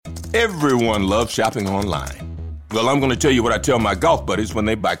Everyone loves shopping online. Well, I'm going to tell you what I tell my golf buddies when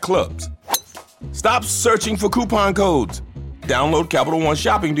they buy clubs. Stop searching for coupon codes. Download Capital One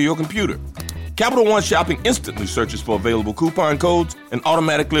Shopping to your computer. Capital One Shopping instantly searches for available coupon codes and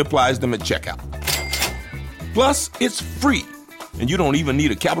automatically applies them at checkout. Plus, it's free, and you don't even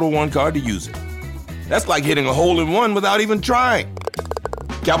need a Capital One card to use it. That's like hitting a hole-in-one without even trying.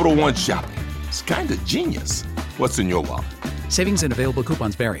 Capital One Shopping. It's kind of genius. What's in your wallet? Savings and available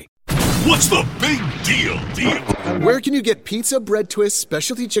coupons vary. What's the big deal? Where can you get pizza, bread twists,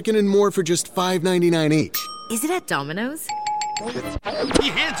 specialty chicken, and more for just $5.99 each? Is it at Domino's? He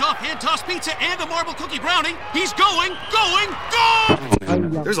hands off hand-tossed pizza and a marble cookie brownie. He's going!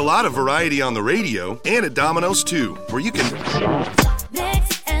 There's a lot of variety on the radio and at Domino's, too, where you can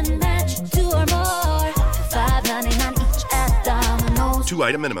Mix and match 2 or more. $5.99 each at Domino's.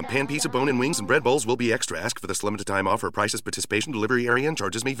 2-item minimum. Pan pizza, bone-in wings, and bread bowls will be extra. Ask for this limited time offer. Prices, participation, delivery area, and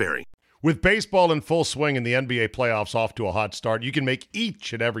charges may vary. With baseball in full swing and the NBA playoffs off to a hot start, you can make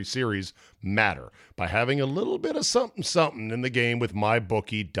each and every series matter by having a little bit of something in the game with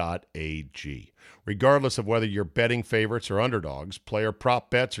MyBookie.ag. Regardless of whether you're betting favorites or underdogs, player prop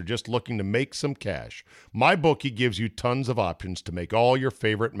bets, or just looking to make some cash, MyBookie gives you tons of options to make all your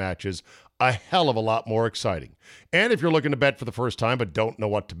favorite matches a hell of a lot more exciting. And if you're looking to bet for the first time but don't know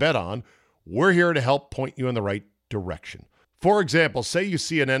what to bet on, we're here to help point you in the right direction. For example, say you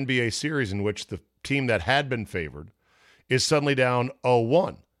see an NBA series in which the team that had been favored is suddenly down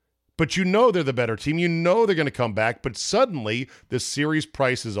 0-1. But you know they're the better team. You know they're going to come back. But suddenly, the series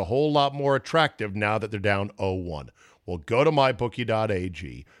price is a whole lot more attractive now that they're down 0-1. Well, go to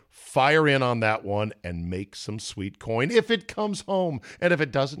mybookie.ag, fire in on that one, and make some sweet coin if it comes home. And if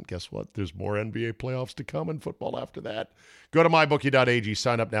it doesn't, guess what? There's more NBA playoffs to come and football after that. Go to mybookie.ag,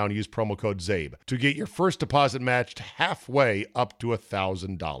 sign up now, and use promo code ZABE to get your first deposit matched halfway up to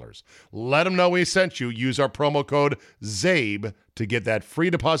 $1,000. Let them know we sent you. Use our promo code ZABE to get that free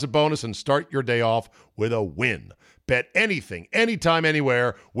deposit bonus and start your day off with a win. Bet anything, anytime,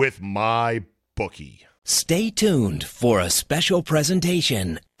 anywhere with MyBookie. Stay tuned for a special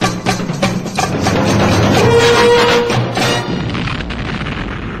presentation.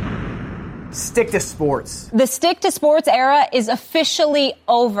 Stick to sports. The stick to sports era is officially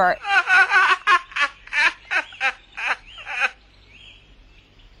over.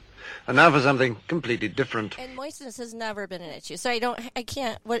 And now for something completely different. And moistness has never been an issue, so I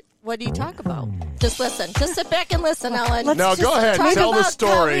can't. What do you talk about? Just listen. Just sit back and listen, Ellen. Now go ahead. Tell the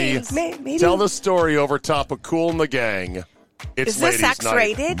story. Maybe. Tell the story over top of Kool and the Gang. It's Is this ladies'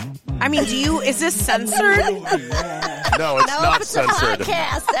 X-rated? night. I mean, is this censored? No, it's not it's censored. A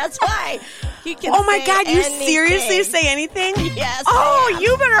podcast. That's why. You can Oh my say God! You anything. seriously say anything? Yes. Oh,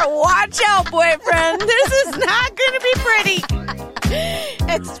 you better watch out, boyfriend. This is not going to be pretty.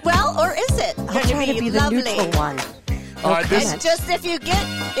 It's or is it I'll going try to to be be the lovely? neutral one. And just if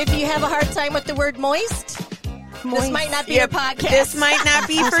you have a hard time with the word moist, this might not be a podcast. This might not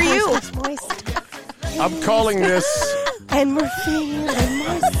be for you. I'm calling this. And we're feeling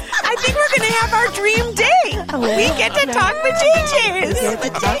moist. I think we're going to have our dream day. We get to talk with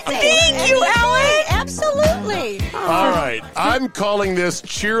Thank you, Ellen. Absolutely. All right. I'm calling this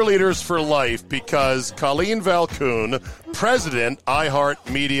Cheerleaders for Life because Colleen Valcoon, President,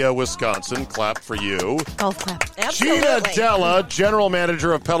 iHeartMedia Wisconsin, clap for you. Golf clap. Absolutely. Gina Della, General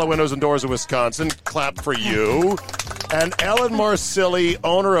Manager of Pella Windows and Doors of Wisconsin, clap for you. And Ellen Marsili,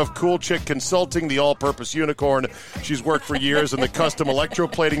 owner of Cool Chick Consulting, the all-purpose unicorn. She's worked for years in the custom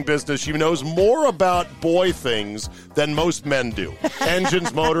electroplating business. She knows more about boy things than most men do.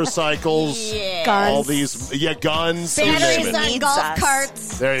 Engines, motorcycles, Guns. all these, guns. Batteries on Needs golf us.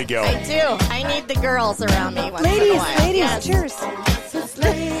 carts. There you go. I do. I need the girls around me once in a while. Ladies, Yes. cheers.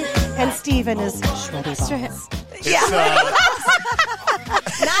 And Steven is sweaty balls.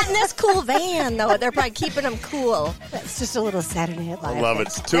 Not in this cool van, though. They're probably keeping them cool. That's just a little Saturday Night Live. I love it.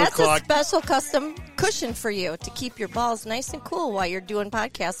 It's 2 That's o'clock. a special custom cushion for you to keep your balls nice and cool while you're doing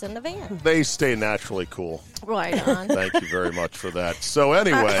podcasts in the van. They stay naturally cool. Right on. Thank you very much for that. So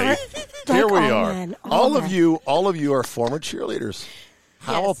anyway, here we all are. men, All of men. you are former cheerleaders.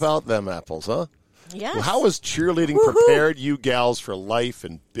 How Yes. about them apples, huh? Yes. How has cheerleading prepared you gals for life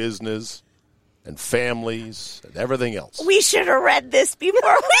and business and families and everything else? We should have read this before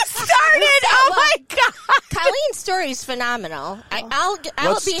we started. Oh, my God. Colleen's story is phenomenal. I'll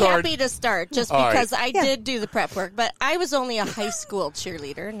Let's be start- happy to start just All because right. I did do the prep work, but I was only a high school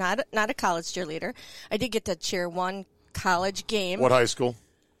cheerleader, not a college cheerleader. I did get to cheer one college game. What high school?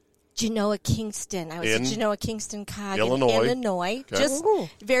 Genoa Kingston. I was In at Genoa Kingston Cog Illinois. in Illinois, Okay. just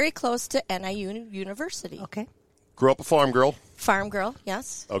very close to NIU University. Okay. Grew up a farm girl. Farm girl,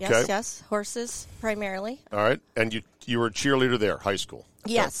 yes. Okay. Yes. Horses, primarily. All right. And you were a cheerleader there, high school.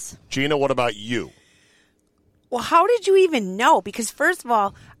 Yes. Okay. Gina, what about you? Well, how did you even know? Because first of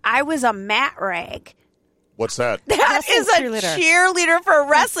all, I was a mat rag. What's that? That is a cheerleader for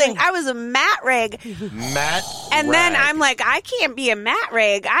wrestling. I was a mat rag. Mat And rag. then I'm like, I can't be a mat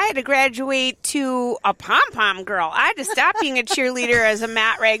rag. I had to graduate to a pom-pom girl. I had to stop being a cheerleader as a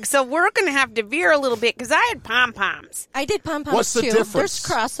mat rag. So we're going to have to veer a little bit because I had pom-poms. I did pom-poms, What's the too. difference? There's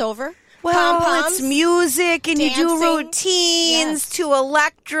crossover. Well, Pom-poms, it's music and you do dancing. routines to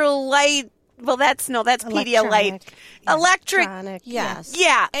electrolyte. Well, that's Pedialyte. Electric. Yes.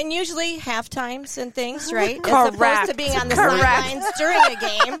 Yeah. And usually half times and things, right? As Correct. opposed to being on the Correct. sidelines during a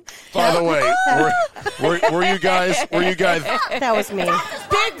game. By the way, were you guys? That was me.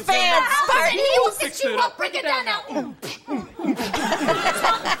 Big fans. Party, we'll fix you up. Break it down now.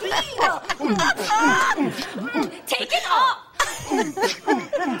 Take it off.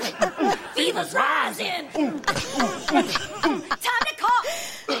 Fever's rising. Time to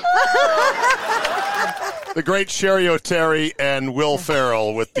cough. The great Sherry O'Terry and Will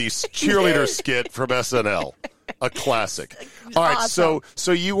Ferrell with the cheerleader skit from SNL, a classic. All right, Awesome.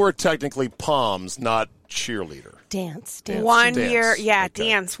 so you were technically Poms, not cheerleader. Dance. 1 year, Dance. yeah, Okay.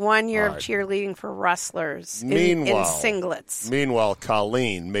 dance. 1 year All right. of cheerleading for wrestlers in Meanwhile, singlets. Meanwhile,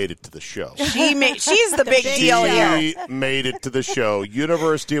 Colleen made it to the show. She's the big deal here. She made it to the show.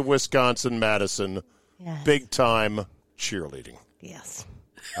 University of Wisconsin-Madison, Yes. big time cheerleading. Yes.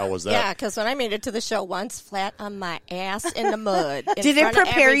 How was that? Yeah, because when I made it to the show once, flat on my ass in the mud. in Did it front of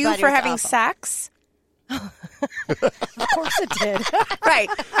prepare you everybody, for it was having awful. sex? Of course it did. Right.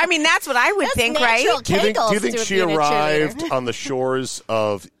 I mean, that's what I would That's think, natural right? Do you think kegels she to being a arrived cheerleader. on the shores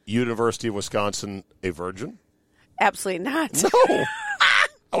of University of Wisconsin a virgin? Absolutely not. No.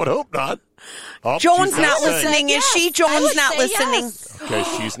 I would hope not. Oh, Joan's she's not saying. listening, is she? I Joan's would not say listening. yes. Okay,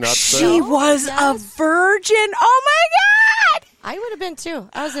 she's not She saying. was a virgin. Oh my God! I would have been too.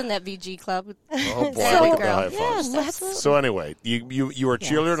 I was in that VG club. Oh boy, So- look at the high five. Yes, absolutely. So anyway, you were a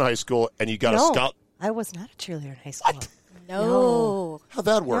cheerleader in high school, and you got a scout. I was not a cheerleader in high school. No. How'd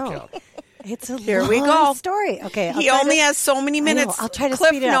that work No. out? It's a Here we long go. story. Okay, I'll He try only to- has so many I know, minutes. I'll try to Cliff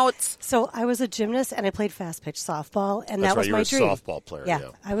speed it up. notes. So I was a gymnast and I played fast pitch softball, and That's that was right, my you dream. were a softball player, yeah.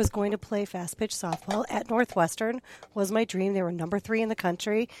 I was going to play fast pitch softball at Northwestern. Was my dream. They were number 3 in the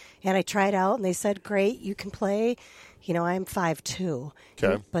country, and I tried out, and they said, "Great, you can play." You know, I'm 5'2",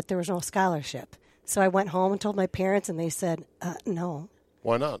 Okay. but there was no scholarship. So I went home and told my parents, and they said, "No."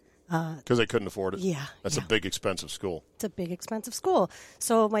 Why not? Because they couldn't afford it. Yeah, That's a big, expensive school. It's a big, expensive school.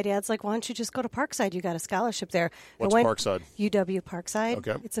 So my dad's like, "Why don't you just go to Parkside? You got a scholarship there." What's I went, Parkside? UW Parkside.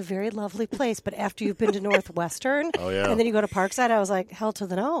 Okay. It's a very lovely place. But after you've been to Northwestern, Oh, yeah. and then you go to Parkside, I was like, hell to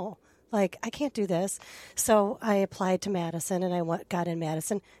the no. Like, I can't do this. So I applied to Madison, and I got in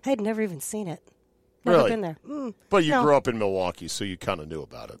Madison. I had never even seen it. Never Really? been there. But you No. grew up in Milwaukee, so you kind of knew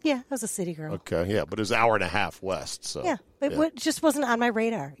about it. Yeah, I was a city girl. Okay, yeah, but it was an hour and a half west. So Yeah, it just wasn't on my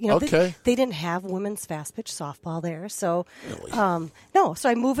radar. You know, Okay. they didn't have women's fast pitch softball there, so no. So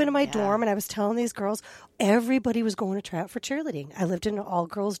I move into my dorm, and I was telling these girls everybody was going to try out for cheerleading. I lived in an all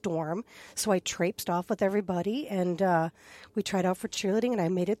girls dorm, so I traipsed off with everybody, and we tried out for cheerleading, and I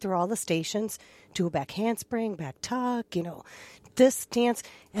made it through all the stations, do a back handspring, back tuck, you know, this dance.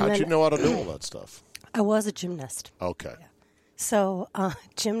 And how'd then you know how to do all that stuff? I was a gymnast. Okay. So,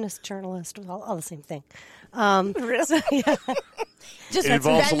 gymnast, journalist, all the same thing. Really? So, yeah. Just It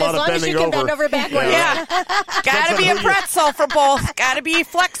involves bend, a lot as of long as bending you can bend over. over backwards. Yeah. Gotta be a pretzel for both. Gotta be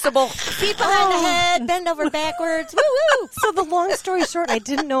flexible. Feet behind the head, bend over backwards. Woo woo. So the long story short, I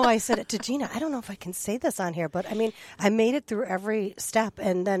didn't know I said it to Gina. I don't know if I can say this on here, but I mean, I made it through every step,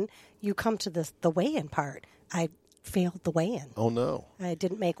 and then you come to the weigh-in part. I failed the weigh-in. Oh no. I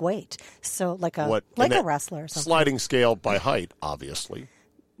didn't make weight. So like a What? like and a that wrestler or something. Sliding scale by height, obviously.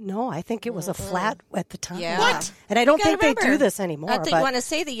 No, I think it was a flat at the time. Yeah. What? And I don't You gotta think they do remember. this anymore. Not that but you want to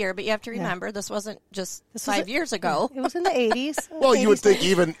say the year, but you have to remember this wasn't just this was 5 years ago. It was in the 80s. Well, you would 80s,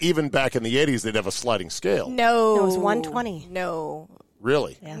 think even back in the 80s they'd have a sliding scale. No. It was 120. No.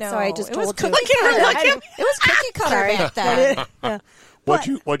 Really? Yeah, No. so I just It was told you. cookie cutter. It was cookie cutter Sorry. back then. Yeah.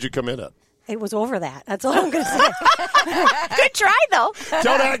 What'd you come in at? It was over that. That's all I'm going to say. Good try, though.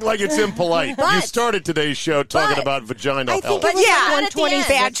 Don't act like it's impolite. But- you started today's show talking but- about vaginal I think health. it was Yeah, like not at the 126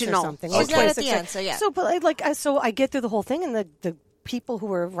 end. or Vaginal. something. She's not at 126, the end, so yeah. So, but so I get through the whole thing, and the people who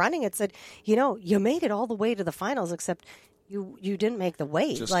were running it said, you know, you made it all the way to the finals, except you didn't make the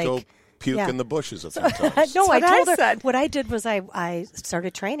weight. Just like, go puke in the bushes a few times. No, I told her. said. What I did was I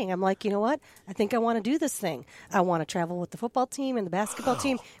started training. I'm like, you know what? I think I want to do this thing. I want to travel with the football team and the basketball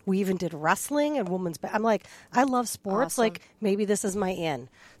team. We even did wrestling and women's. I'm like, I love sports. Awesome. Like, maybe this is my in.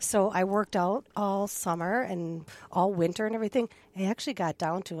 So I worked out all summer and all winter and everything. I actually got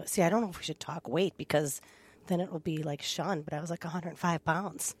down to it. See, I don't know if we should talk weight because then it will be like shunned. But I was like 105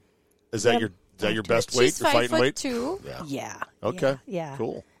 pounds. Is that your best weight? She's Your fighting weight? 5'2". Yeah. Okay. Yeah.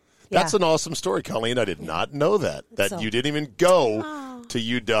 Cool. Yeah. That's an awesome story, Colleen. I did not know that you didn't even go to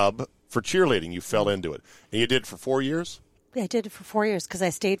UW for cheerleading. You fell into it. And you did it for 4 years? Yeah, I did it for 4 years because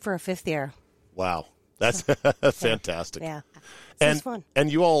I stayed for a 5th year. Wow. That's fantastic. Yeah. And, it was fun.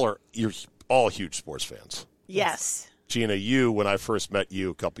 And you're all huge sports fans. Yes. Gina, when I first met you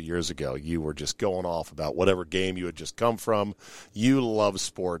a couple years ago, you were just going off about whatever game you had just come from. You love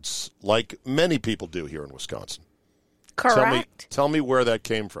sports like many people do here in Wisconsin. Correct. Tell me where that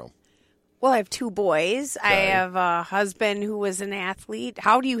came from. Well, I have 2 boys. Okay. I have a husband who was an athlete.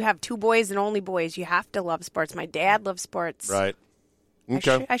 How do you have 2 boys and only boys? You have to love sports. My dad loves sports. Right.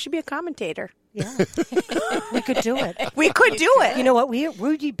 Okay. I should be a commentator. Yeah. We could do it. We could do it. You know what?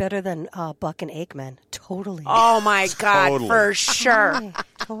 We'd be better than Buck and Aikman. Totally. Oh, my God, Totally. for sure.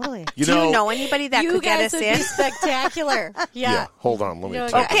 Totally. Do you know anybody that You could get guys us would in? be spectacular. Yeah. Hold on. Let me No,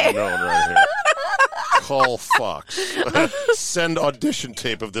 take yeah. my note right here. Call Fox. Send audition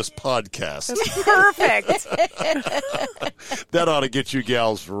tape of this podcast. Perfect. That ought to get you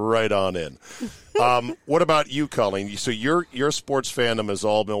gals right on in. What about you, Colleen? So your sports fandom is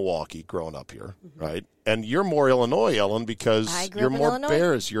all Milwaukee growing up here, right? And you're more Illinois, Ellen, because I grew you're up in more Illinois.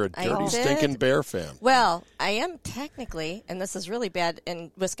 Bears. You're a I dirty, did. stinking Bear fan. Well, I am technically, and this is really bad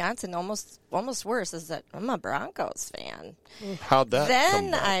in Wisconsin, almost worse, is that I'm a Broncos fan. How'd that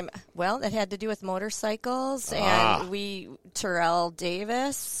come about? It had to do with motorcycles, and Terrell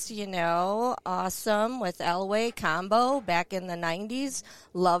Davis, awesome with Elway combo back in the 90s.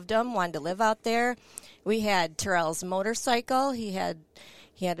 Loved him, wanted to live out there. We had Terrell's motorcycle. He had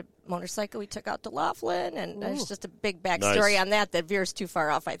a motorcycle we took out to Laughlin, and there's just a big backstory on that veers too far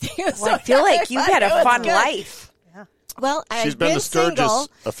off, I think. Well, I feel like you had a fun life. Yeah. Well, She's I've been been to Sturgis single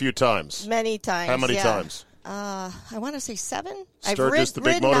a few times. many times. How many yeah. times? I want to say 7. Sturgis, the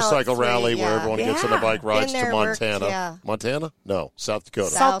big ridden out motorcycle 3, rally where everyone gets on a bike, rides Been to there, worked, Montana. yeah. Montana? No, South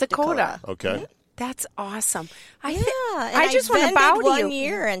Dakota. South Dakota. Okay. That's awesome. I just want to vended bow to you. 1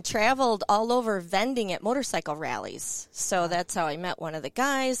 year and traveled all over vending at motorcycle rallies. So that's how I met one of the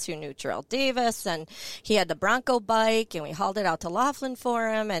guys who knew Terrell Davis, and he had the Bronco bike, and we hauled it out to Laughlin for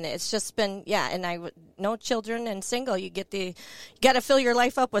him, and it's just been, and no children and single. You got to fill your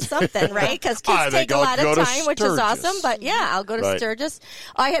life up with something, right? Because kids take a lot of time, which is awesome. But yeah, I'll go to Sturgis.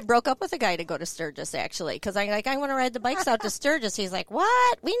 I had broke up with a guy to go to Sturgis actually, because I want to ride the bikes out to Sturgis. He's like,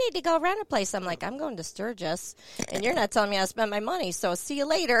 "What? We need to go rent a place." I'm like, "I'm going to Sturgis, and you're not telling me how to spend my money. So see you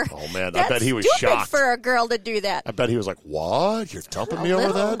later." Oh man, That's I bet he was stupid shocked for a girl to do that. I bet he was like, "What? You're dumping me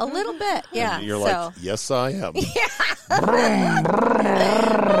over that?" A little bit, yeah. And you're like, "Yes, I am."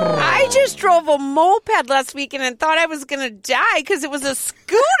 I just drove a moped last weekend and thought I was going to die because it was a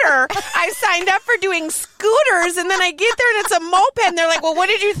scooter. I signed up for doing scooters, and then I get there and it's a moped, and they're like, "Well, what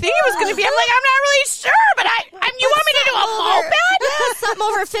did you think it was going to be?" I'm like, "I'm not really sure, but you want me to do a moped?" Yeah, something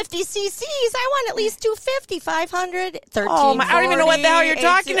over 50 cc's. I want at least 250, 500, 13. Oh, I don't even know what the hell you're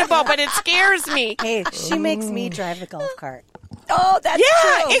talking about, but it scares me. Hey, she makes me drive the golf cart. Oh, that's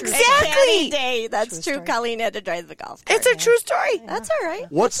true. Exactly. Day. That's true. Colleen had to drive the golf cart. It's a true story. That's all right.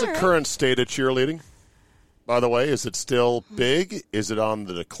 What's the current state of cheerleading? By the way, is it still big? Is it on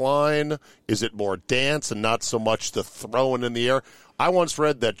the decline? Is it more dance and not so much the throwing in the air? I once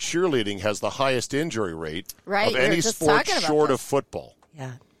read that cheerleading has the highest injury rate of any sport short of football.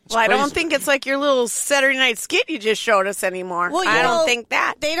 Yeah. Well, I don't think it's like your little Saturday night skit you just showed us anymore. Well, I don't think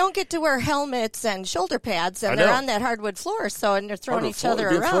that. They don't get to wear helmets and shoulder pads, and they're on that hardwood floor, and they're throwing each other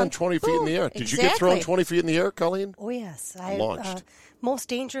Being around. thrown 20 feet in the air. Did you get thrown 20 feet in the air, Colleen? Oh, yes. Launched. Most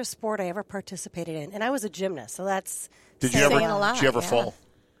dangerous sport I ever participated in. And I was a gymnast, so that's... Did you ever fall?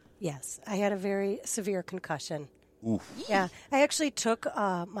 Yes. I had a very severe concussion. Oof. Yeah. I actually took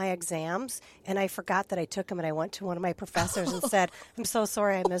my exams, and I forgot that I took them, and I went to one of my professors and said, "I'm so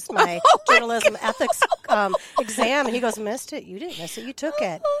sorry I missed my journalism ethics exam." And he goes, "Missed it? You didn't miss it. You took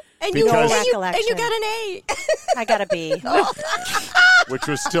it." And you no got recollection. an A. I got a B. Which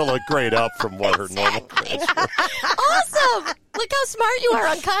was still a grade up from what her normal grades were. Awesome. Look how smart you are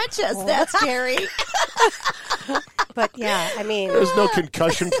unconscious. That's scary. But, yeah, I mean... There's no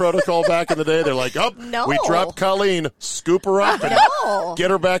concussion protocol back in the day. They're like, No. we dropped Colleen, scoop her up, and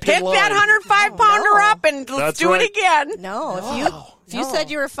get her back Pick in line. that 105-pounder up, and let's do it again. No, If you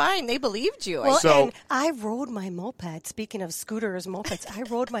said you were fine, they believed you. Well, and I rode my moped. Speaking of scooters, mopeds, I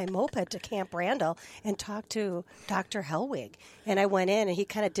rode my moped to Camp Randall and talked to Dr. Hellwig. And I went in, and he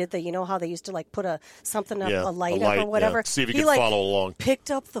kind of did you know how they used to like put a light up or whatever. Yeah. See if you can follow along.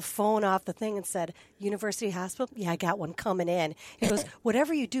 Picked up the phone off the thing and said, University Hospital? Yeah, I got one coming in. He goes,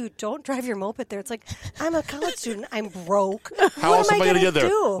 whatever you do, don't drive your moped there. It's like, I'm a college student. I'm broke. How else am I going to get there?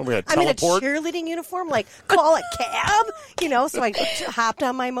 I'm in a cheerleading uniform. Like, call a cab? You know, so I hopped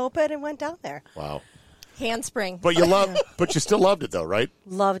on my moped and went down there. Wow. Handspring. But but you still loved it, though, right?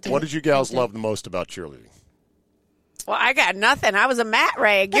 Loved it. What did you gals love the most about cheerleading? Well, I got nothing. I was a mat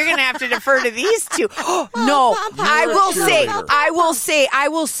rag. You're going to have to defer to these two. No, I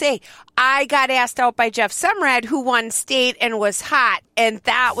will say, I got asked out by Jeff Sumrad, who won state and was hot, and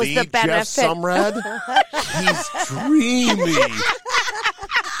that was the benefit. Jeff Sumrad? He's dreamy.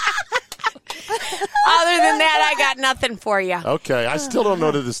 Other than that, I got nothing for you. Okay, I still don't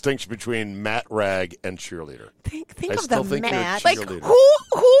know the distinction between mat rag and cheerleader. Think of the mat. Like, who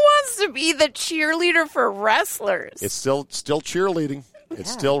wants to be the cheerleader for wrestlers? It's still cheerleading. It's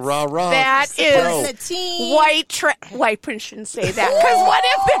still rah-rah. That is white Prince shouldn't say that. Because what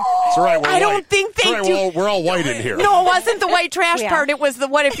if it's all right, I don't think they do. We're all white in here. No, it wasn't the white trash part. It was the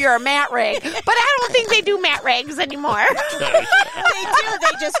what if you're a mat rag. But I don't think they do mat rags anymore. They do.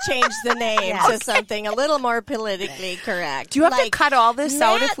 They just changed the name to something a little more politically correct. Do you have to cut all this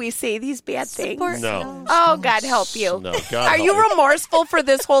out if we say these bad things? No. Oh, God help you. No, God Are you remorseful for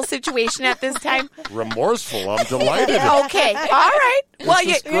this whole situation at this time? Remorseful. I'm delighted. Okay. All right. Well, are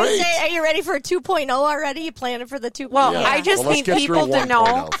you ready for 2.0 already? You planning for the 2.0? Well, I just need people to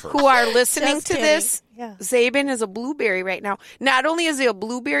know who are listening to this. Yeah. Zabin is a blueberry right now. Not only is he a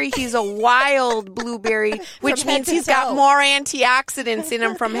blueberry, he's a wild blueberry, which means he's got more antioxidants in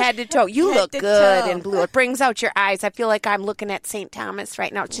him from head to toe. You look good in blue. It brings out your eyes. I feel like I'm looking at St. Thomas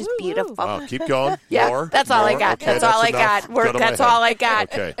right now. It's just beautiful. Oh, keep going. Yeah, more, that's all I got. Okay, that's all I got. That's all I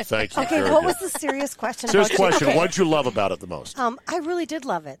got. Okay, thank you. Okay, what was the serious question? Serious question. What did you love about it the most? I really did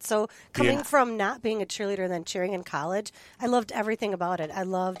love it. So coming from not being a cheerleader and then cheering in college, I loved everything about it. I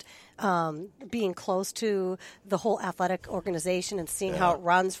loved being close to the whole athletic organization and seeing how it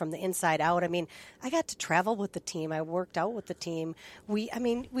runs from the inside out. I mean, I got to travel with the team. I worked out with the team. We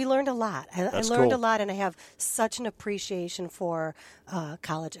learned a lot. I learned a lot, and I have such an appreciation for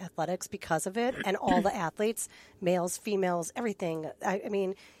college athletics because of it, and all the athletes, males, females, everything. I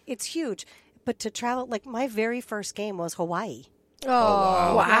mean, it's huge. But to travel, like my very first game was Hawaii.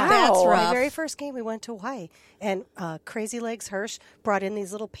 Oh, wow. That's rough. My very first game, we went to Hawaii. And Crazy Legs Hirsch brought in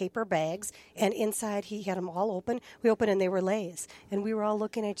these little paper bags. And inside, he had them all open. We opened, and they were Lay's. And we were all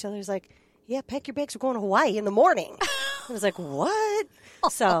looking at each other. He's like, yeah, pack your bags. We're going to Hawaii in the morning. I was like, what?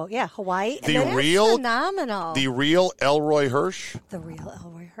 So, yeah, Hawaii. Phenomenal. The real Elroy Hirsch? The real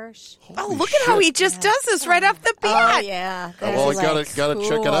Elroy Hirsch. Oh, look at how he just does this right off the bat. Oh, yeah. Well, I got to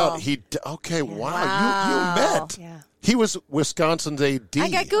check it out. Wow. You met. Yeah. He was Wisconsin's AD. I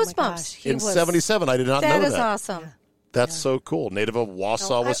got goosebumps. In 77. I did not know that. That is awesome. That's so cool. Native of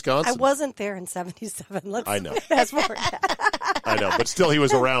Wausau, Wisconsin. I wasn't there in 77. I know. That's more. I know, but still he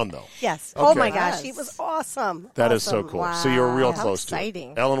was around, though. Yes. Okay. Oh, my gosh. He was awesome. That is so cool. Wow. So you were real How close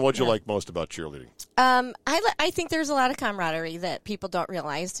exciting. to it. Ellen, what'd you like most about cheerleading? I think there's a lot of camaraderie that people don't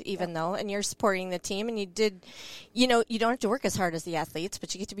realize, even though, and you're supporting the team, and you don't have to work as hard as the athletes,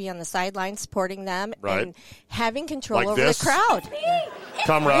 but you get to be on the sidelines supporting them and having control like over this? the crowd.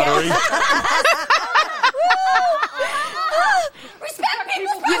 Camaraderie. Respect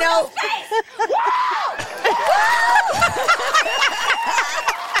people's space.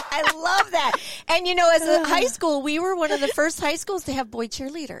 I love that. And, as a high school, we were one of the first high schools to have boy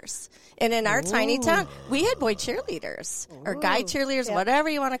cheerleaders. And in our tiny town, we had boy cheerleaders or guy cheerleaders, whatever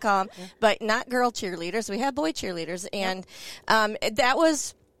you want to call them, but not girl cheerleaders. We had boy cheerleaders. And that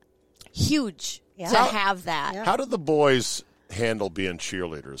was huge to have that. How did the boys handle being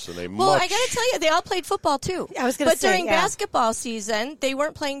cheerleaders? And I got to tell you, they all played football too. I was going to say, but during basketball season, they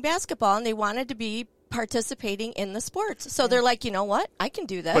weren't playing basketball, and they wanted to be participating in the sports. So they're like, you know what? I can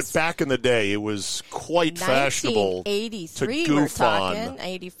do this. But back in the day, it was quite fashionable 1983, to goof we're talking, on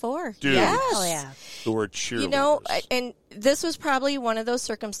 84. dudes Yes. who were cheerleaders. And this was probably one of those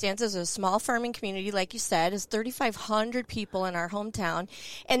circumstances. A small farming community, like you said, is 3,500 people in our hometown,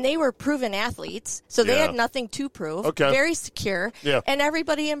 and they were proven athletes, so they had nothing to prove. Okay. Very secure, and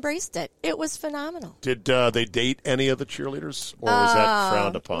everybody embraced it. It was phenomenal. Did they date any of the cheerleaders, or was that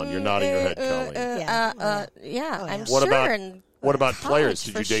frowned upon? You're nodding your head, Colleen. I'm What sure. about what about players?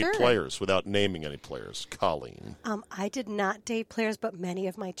 Did you date sure. players without naming any players? Colleen. I did not date players, but many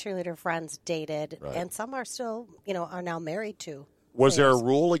of my cheerleader friends dated, and some are still, are now married to. Was there a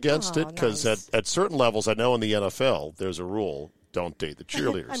rule against it? Because at certain levels, I know in the NFL, there's a rule, don't date the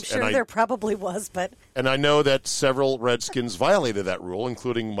cheerleaders. I'm sure there probably was, but... And I know that several Redskins violated that rule,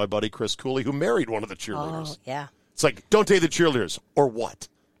 including my buddy Chris Cooley, who married one of the cheerleaders. Oh, yeah. It's like, don't date the cheerleaders, or what?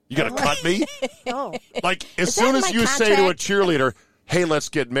 You going to cut me? No. Like, as soon as you say to a cheerleader, hey, let's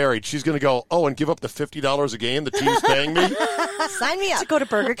get married, she's going to go, oh, and give up the $50 a game the team's paying me? Sign me up. To go to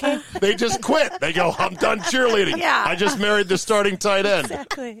Burger King? They just quit. They go, I'm done cheerleading. Yeah. I just married the starting tight end.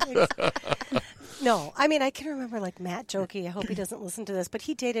 Exactly. No, I mean, I can remember, like, Matt Jokey, I hope he doesn't listen to this, but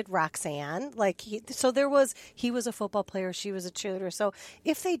he dated Roxanne. Like, he was a football player, she was a cheerleader. So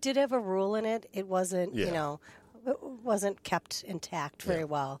if they did have a rule in it, it wasn't, it wasn't kept intact very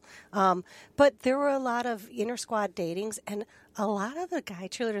well. But there were a lot of inter-squad datings, and a lot of the guy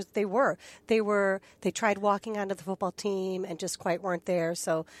cheerleaders, they tried walking onto the football team and just quite weren't there.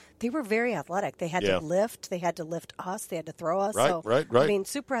 So they were very athletic. They had to lift. They had to lift us. They had to throw us. Right. I mean,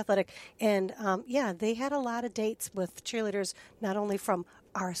 super athletic. And, they had a lot of dates with cheerleaders, not only from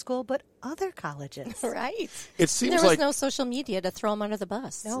our school, but other colleges. Right. It seems there was like no social media to throw them under the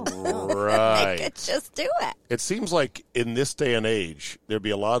bus. No. Right. They could just do it. It seems like in this day and age, there'd be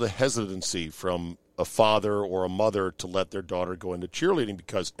a lot of hesitancy from a father or a mother to let their daughter go into cheerleading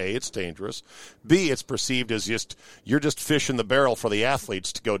because A, it's dangerous, B, it's perceived as you're just fish in the barrel for the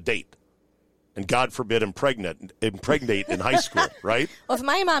athletes to go date. And God forbid impregnate in high school, right? Well, if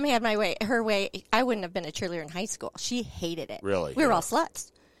my mom had her way, I wouldn't have been a cheerleader in high school. She hated it. Really? We were all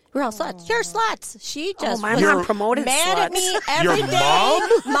sluts. We're all sluts. You're sluts. She just my was mom promoted mad sluts. at me every Your day. mom?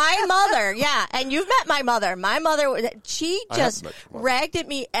 My mother, yeah. And you've met my mother. My mother, she just ragged at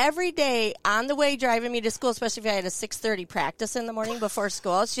me every day on the way driving me to school, especially if I had a 6:30 practice in the morning before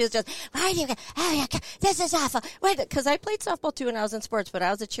school. She was just, why do you, this is awful. Because I played softball too when I was in sports, but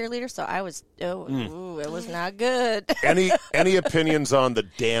I was a cheerleader, so I was, it was not good. Any opinions on the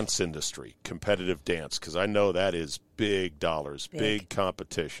dance industry, competitive dance? Because I know that is big dollars, big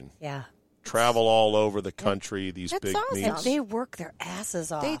competition. Yeah. Travel all over the country, these That's big awesome. meets. And they work their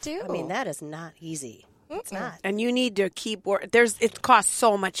asses off. They do. I mean, that is not easy. It's not. And you need to keep it costs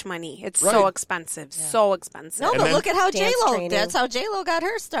so much money. It's so expensive. So expensive. No, but look at how dance J-Lo, training. that's how J-Lo got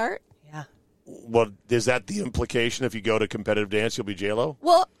her start. Yeah. Well, is that the implication? If you go to competitive dance, you'll be J-Lo?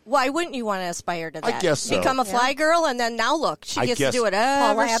 Well, why wouldn't you want to aspire to that? I guess so. Become a fly girl, and then now look, she gets to do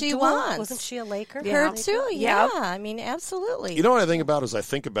whatever Paula she Abdul, wants. Wasn't she a Laker? Her too, yeah. I mean, absolutely. You know what I think about is I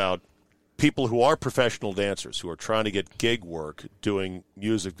think about people who are professional dancers who are trying to get gig work doing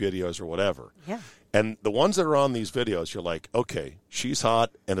music videos or whatever. Yeah. And the ones that are on these videos, you're like, okay, she's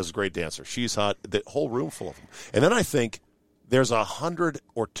hot and is a great dancer. She's hot. The whole room full of them. And then I think there's 100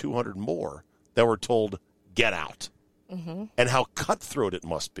 or 200 more that were told, get out. Mm-hmm. And how cutthroat it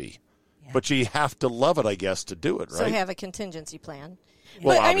must be. Yeah. But you have to love it, I guess, to do it, right? So have a contingency plan.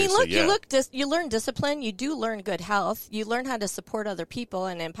 Well, but I mean, look, yeah. you learn discipline. You do learn good health. You learn how to support other people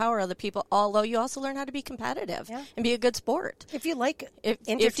and empower other people. Although you also learn how to be competitive and be a good sport. If you like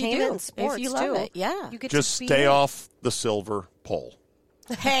entertainment if you do, and sports, if you love it, yeah. You get just to stay off the silver pole.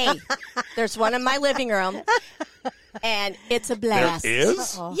 Hey, there's one in my living room, and it's a blast. There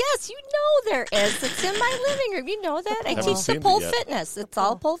is? Uh-oh. Yes, you know there is. It's in my living room. You know that. I teach the pole fitness. It's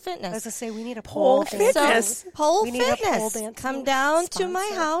all pole fitness. I was going to say, we need a pole fitness. So, pole We need a pole fitness. dancing Come down to my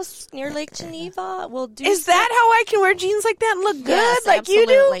sponsor. house near Lake Geneva. We'll do. Is that how I can wear jeans like that and look good Yes, like you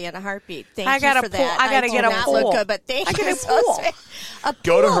do? absolutely, in a heartbeat. Thank I you gotta for pull- that. I gotta do get a not pole. look good, but thank I you. get a so pool. much. A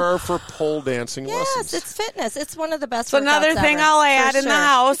Go to pool. her for pole dancing Yes, lessons. it's fitness. It's one of the best. So another workouts thing ever, I'll add for in the sure.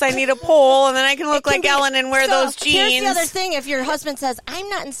 house, I need a pole, and then I can look It can like be- Ellen and wear so those jeans. Here's the other thing: if your husband says, "I'm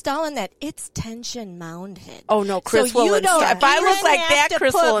not installing that," it's tension mounted. Oh no, Chris So will you install. don't If I look even like have that, to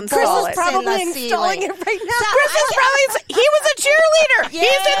Chris put will install bolts it. in the Probably installing ceiling. it right now. So Chris is probably he was a cheerleader. Yeah,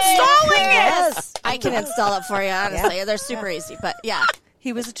 He's installing it. Yes, I can install it for you. Honestly, they're super easy. But yeah,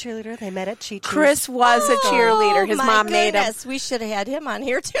 He was a cheerleader. They met at Chi-Chi's. Chris was a cheerleader. His my mom made him. goodness, we should have had him on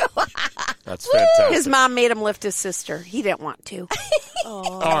here too. That's fantastic. His mom made him lift his sister. He didn't want to.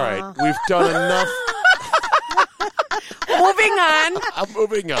 All right, we've done enough. Moving on.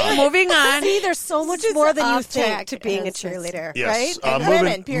 Moving on. Moving on. See, there's so much Just more than you off think track. to being a It's just- cheerleader, Yes. right? And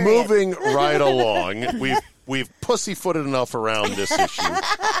women, period. Moving right along. We've pussyfooted enough around this issue.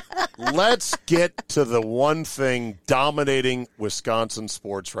 Let's get to the one thing dominating Wisconsin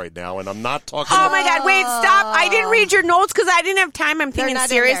sports right now, and I'm not talking. Oh my God! Wait, stop! I didn't read your notes because I didn't have time. I'm thinking not in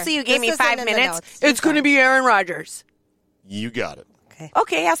seriously. there. You gave This me isn't 5 in the minutes. notes. It's going to be Aaron Rodgers. You got it.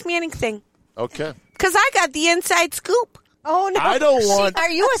 Okay, ask me anything. Okay. Because I got the inside scoop. Oh, no. I don't want... Are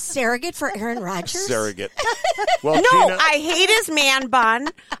you a surrogate for Aaron Rodgers? Surrogate. Well, No, Gina, I hate his man bun.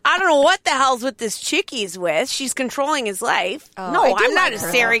 I don't know what the hell's with this chick he's with. She's controlling his life. Oh, No, I do I'm not like a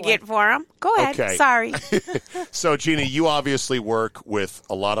her. surrogate for him. Go ahead. Okay. Sorry. So, Gina, you obviously work with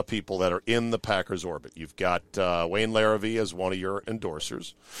a lot of people that are in the Packers orbit. You've got Wayne Larrivee as one of your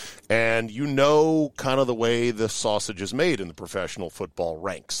endorsers, and you know kind of the way the sausage is made in the professional football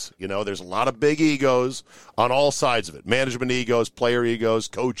ranks. You know, there's a lot of big egos on all sides of it. Management egos, player egos,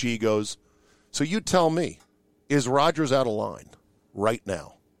 coach egos. So you tell me, is Rodgers out of line right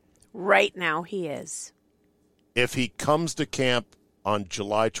now? Right now, he is. If he comes to camp on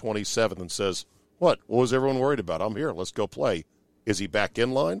July 27th and says, what was everyone worried about? I'm here. Let's go play. Is he back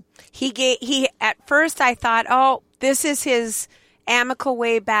in line? He at first I thought, oh, this is his amicable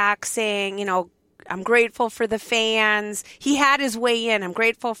way back saying, you know, I'm grateful for the fans. He had his way in. I'm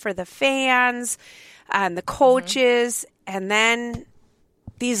grateful for the fans and the coaches. And then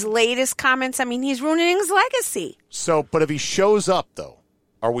these latest comments, I mean, he's ruining his legacy. So, but if he shows up, though,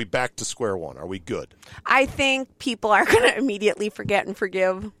 are we back to square one? Are we good? I think people are going to immediately forget and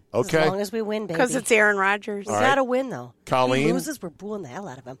forgive. Okay. As long as we win, baby. Because it's Aaron Rodgers. He's got to win, though. Colleen? If he loses, we're booing the hell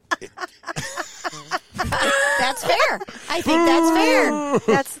out of him. That's fair. I think that's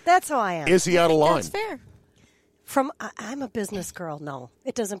fair. That's how I am. Is he out of line? That's fair. I'm a business girl. No,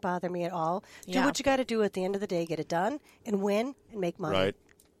 it doesn't bother me at all. Do Yeah. what you got to do at the end of the day. Get it done and win and make money. Right.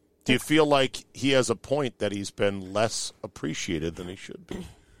 Do you feel like he has a point that he's been less appreciated than he should be?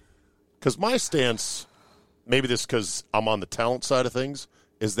 Because my stance, maybe this because I'm on the talent side of things,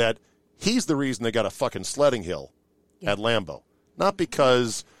 is that he's the reason they got a fucking sledding hill at Lambeau. Not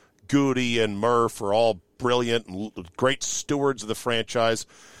because Goody and Murph are all brilliant and great stewards of the franchise.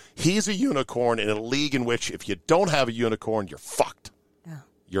 He's a unicorn in a league in which if you don't have a unicorn, you're fucked. Yeah.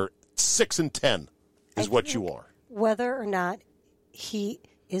 You're 6-10 is what you are. Whether or not he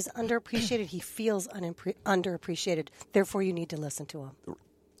is underappreciated, he feels underappreciated. Therefore, you need to listen to him.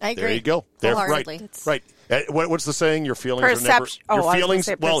 I agree. There you go. There, wholeheartedly. right. What's the saying? Your feelings Perception. are never. Your I was feelings.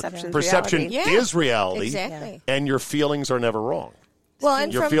 gonna say Well, perception's perception reality. is reality, Exactly. and your feelings are never wrong. Well,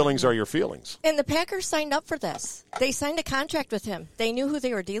 and Your feelings are your feelings. And the Packers signed up for this. They signed a contract with him. They knew who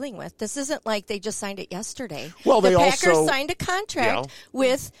they were dealing with. This isn't like they just signed it yesterday. Well, the they Packers also signed a contract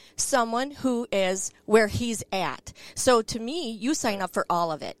with someone who is where he's at. So to me, you sign up for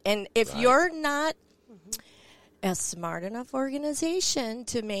all of it. And if you're not a smart enough organization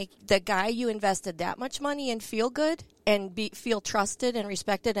to make the guy you invested that much money in feel good and feel trusted and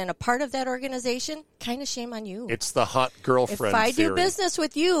respected and a part of that organization, kind of shame on you. It's the hot girlfriend If I theory. do business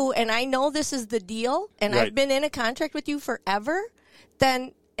with you and I know this is the deal and I've been in a contract with you forever,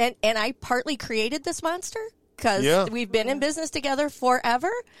 then and I partly created this monster because we've been in business together forever,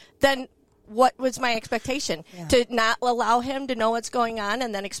 then what was my expectation? To not allow him to know what's going on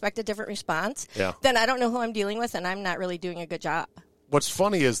and then expect a different response? Yeah. Then I don't know who I'm dealing with and I'm not really doing a good job. What's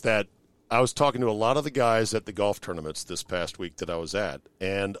funny is that I was talking to a lot of the guys at the golf tournaments this past week that I was at,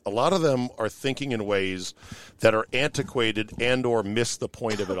 and a lot of them are thinking in ways that are antiquated and or miss the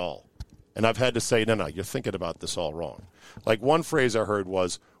point of it all. And I've had to say, no, you're thinking about this all wrong. Like one phrase I heard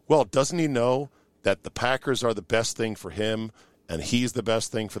was, well, doesn't he know that the Packers are the best thing for him and he's the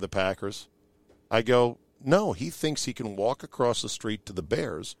best thing for the Packers? I go, no, he thinks he can walk across the street to the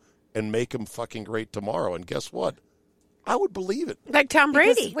Bears and make them fucking great tomorrow. And guess what? I would believe it. Like Tom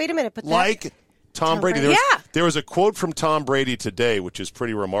Brady. Because, wait a minute. But Like Tom Brady. Brady. There was a quote from Tom Brady today, which is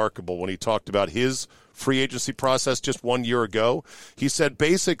pretty remarkable, when he talked about his free agency process just 1 year ago. He said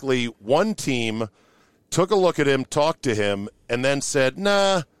basically one team took a look at him, talked to him, and then said,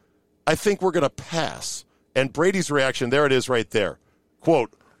 nah, I think we're going to pass. And Brady's reaction, there it is right there.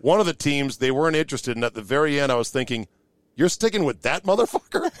 Quote, one of the teams they weren't interested in. At the very end, I was thinking, you're sticking with that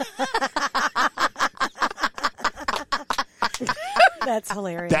motherfucker? That's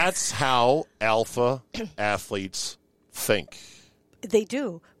hilarious. That's how alpha athletes think. They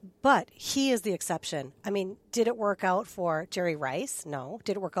do, but he is the exception. I mean, did it work out for Jerry Rice? No.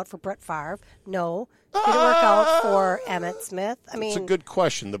 Did it work out for Brett Favre? No. Did it work out for Emmitt Smith? I mean, it's a good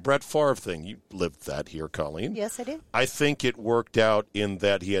question. The Brett Favre thing, you lived that here, Colleen. Yes, I did. I think it worked out in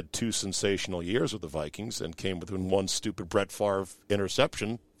that he had 2 sensational years with the Vikings and came within one stupid Brett Favre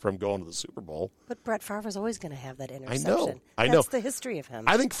interception from going to the Super Bowl. But Brett Favre is always going to have that interception. I know. That's the history of him.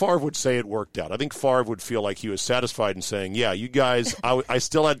 I think Favre would say it worked out. I think Favre would feel like he was satisfied in saying, yeah, you guys, I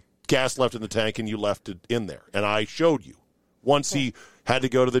still had gas left in the tank and you left it in there. And I showed you once he had to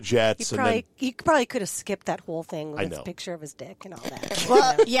go to the Jets. He probably could have skipped that whole thing with I his know. picture of his dick and all that.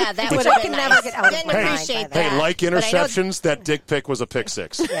 Well, yeah, that would have been nice. Never get out of Didn't my mind appreciate by that. Hey, like interceptions, that dick pic was a pick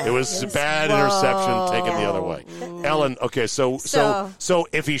six. It was a bad interception taken the other way. Ellen, okay, so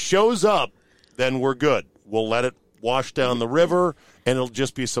if he shows up, then we're good. We'll let it wash down the river, and it'll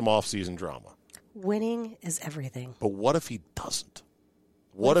just be some off-season drama. Winning is everything. But what if he doesn't?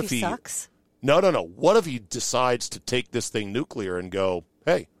 What if he sucks? No. What if he decides to take this thing nuclear and go,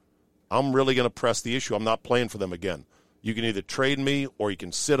 hey, I'm really going to press the issue. I'm not playing for them again. You can either trade me or you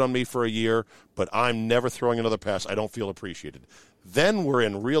can sit on me for a year, but I'm never throwing another pass. I don't feel appreciated. Then we're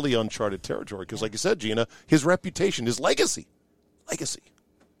in really uncharted territory because, like you said, Gina, his reputation, his legacy,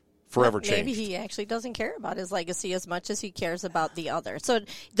 forever changed. Maybe he actually doesn't care about his legacy as much as he cares about the other. So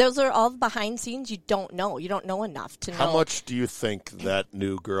those are all behind scenes you don't know. You don't know enough to know. How much do you think that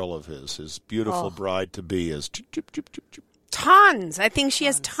new girl of his beautiful bride-to-be, is? Tons. I think she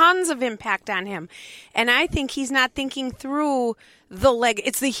has tons of impact on him. And I think he's not thinking through the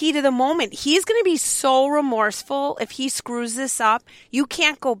it's the heat of the moment. He's going to be so remorseful if he screws this up. You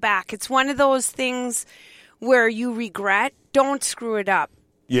can't go back. It's one of those things where you regret. Don't screw it up.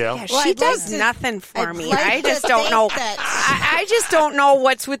 Yeah. Well, she does nothing for me. I just don't know. I just don't know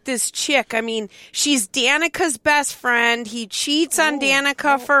what's with this chick. I mean, she's Danica's best friend. He cheats on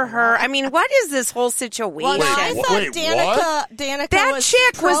Danica for her. I mean, what is this whole situation? Well, I thought Danica that was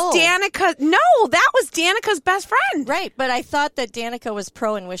chick was Danica. No, that was Danica's best friend. Right, but I thought that Danica was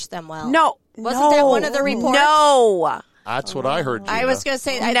pro and wished them well. No. Wasn't that one of the reports? No. That's what I heard, Gina. I was going to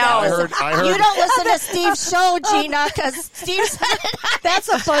say, no. I heard. You don't listen to Steve's show, Gina, because Steve said that's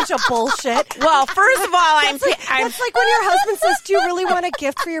a bunch of bullshit. Well, first of all, that's like when your husband says, "Do you really want a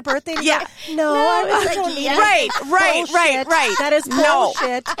gift for your birthday?" And yeah. Like, no, I don't need it. Right. That is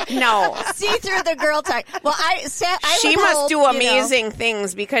bullshit. No. See through the girl talk. Well, she must do amazing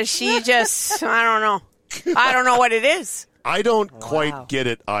things because she just, I don't know. I don't know what it is. I don't quite get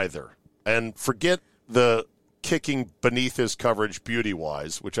it either. And forget the kicking beneath his coverage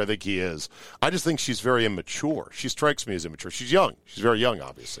beauty-wise, which I think he is. I just think she's very immature. She strikes me as immature. She's young. She's very young,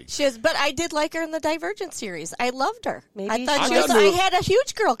 obviously. She is, but I did like her in the Divergent series. I loved her. Maybe I had a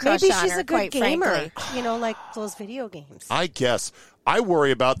huge girl crush on her, she's a good gamer. Frankly. You know, like those video games. I guess. I worry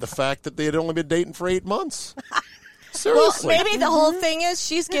about the fact that they had only been dating for 8 months. Seriously. Well, maybe the whole thing is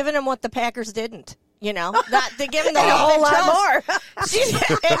she's giving him what the Packers didn't. You know, they're giving them a whole lot more.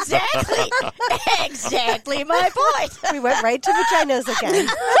 Exactly my point. We went right to vaginas again.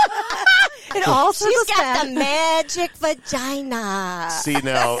 And also she's got the magic vagina. See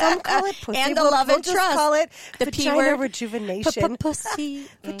now, some call it pussy, and the love and just trust. Call it the vagina rejuvenation. Pussy,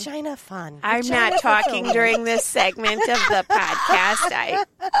 vagina fun. I'm not talking during this segment of the podcast.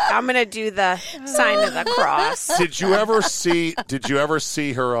 I'm going to do the sign of the cross. Did you ever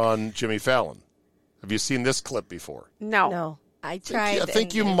see her on Jimmy Fallon? Have you seen this clip before? No. I tried. I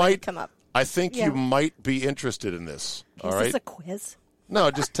think you might come up. I think you might be interested in this. All right. Is this a quiz? No,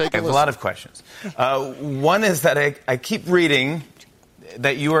 just take a listen. I have a lot of questions. One is that I keep reading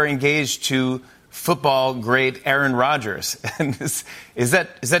that you are engaged to football great Aaron Rodgers. And is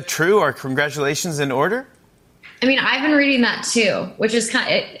that true, or congratulations in order? I mean, I've been reading that too, which is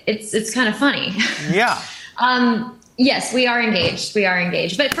it's kind of funny. Yeah. Yes, we are engaged.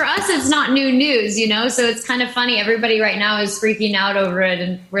 But for us, it's not new news, you know? So it's kind of funny. Everybody right now is freaking out over it.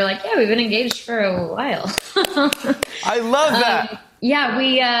 And we're like, yeah, we've been engaged for a while. I love that.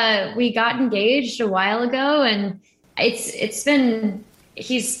 We got engaged a while ago. And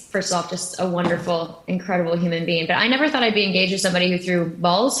he's, first off, just a wonderful, incredible human being. But I never thought I'd be engaged with somebody who threw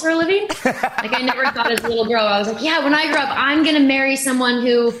balls for a living. Like, I never thought as a little girl, I was like, yeah, when I grow up, I'm going to marry someone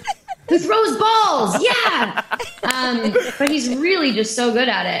who throws balls. Yeah. But he's really just so good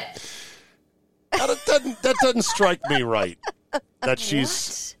at it. That doesn't strike me right. That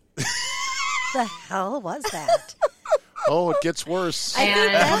she's. The hell was that? Oh, it gets worse. He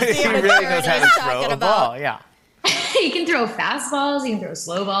really knows how to throw a ball. Yeah. He can throw fastballs. He can throw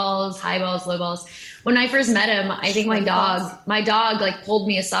slow balls, high balls, low balls. When I first met him, I think my dog like pulled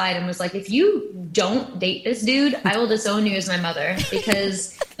me aside and was like, if you don't date this dude, I will disown you as my mother,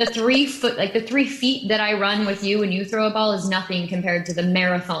 because the 3 feet that I run with you when you throw a ball is nothing compared to the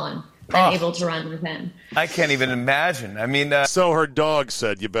marathon I'm able to run with him. I can't even imagine. I mean, so her dog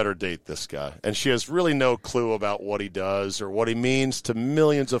said, you better date this guy. And she has really no clue about what he does or what he means to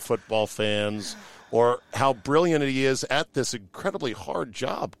millions of football fans, or how brilliant he is at this incredibly hard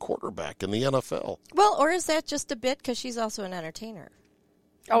job, quarterback in the NFL. Well, or is that just a bit because she's also an entertainer?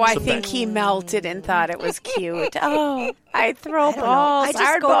 Oh, I So think that- he melted and thought it was cute. Oh, I throw I don't know. balls, I just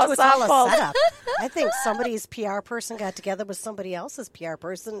hard go balls, to it's all a softballs. setup. I think somebody's PR person got together with somebody else's PR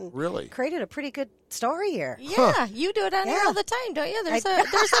person. Really? Created a pretty good story here. Yeah, you do it on air all the time, don't you? There's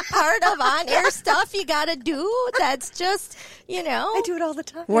a part of on-air stuff you got to do that's just, I do it all the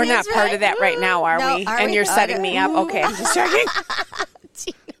time. We're not That's part right. of that right now, are No, we? are And we? you're setting me up. Okay, I'm just checking.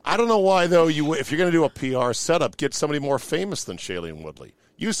 I don't know why, though, if you're going to do a PR setup, get somebody more famous than Shailene Woodley.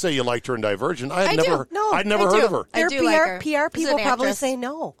 You say you liked her in Divergent. I'd never heard of her. Their do like her. PR She's people an probably actress. say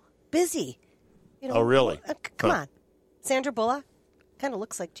no. Busy. Oh, really? Come on. Sandra Bullock kind of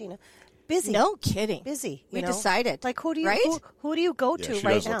looks like Gina. Busy. No kidding. Busy. We decided. Like who do you right? who do you go Yeah, to she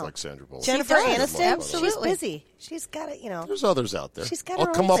right does now? look like Sandra Bullock. Jennifer She does. Aniston. Absolutely. She's busy. She's got it. There's others out there. She's got I'll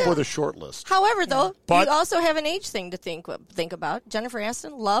her come own up thing. with a short list. However, though, But- you also have an age thing to think about. Jennifer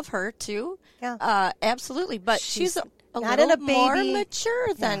Aniston, love her too. Yeah. Absolutely. But she's a not little in a baby more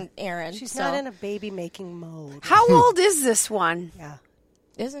mature than Erin. She's so. not in a baby making mode. How old is this one? Yeah.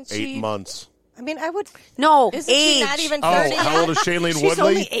 Isn't she? 8 months. I mean, I would. No, Isn't age. she not even Oh, 30 how old is Shailene She's Woodley?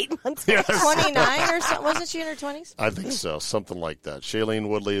 only 8 months old. Yes. 29 or something. Wasn't she in her 20s? I think so, something like that. Shailene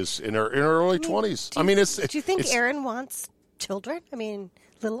Woodley is in her early 20s. I mean, it's. Do you think it's, Aaron wants children? I mean,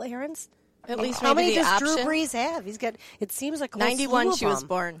 little Aaron's. At least How maybe many the does option. Drew Brees have? He's got. It seems like a whole 91 slew of she was them.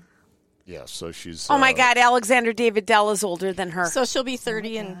 born. Yeah, so she's. Oh my God, Alexander David Dell is older than her. So she'll be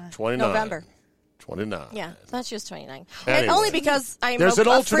 30 in 29. November. 29. Yeah, I thought she was 29. Anyway. And only because I'm There's an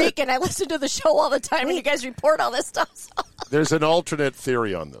a alternate- freak and I listen to the show all the time and you guys report all this stuff. So. There's an alternate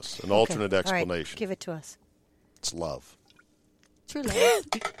theory on this, an alternate All right, explanation. give it to us. It's love. True love.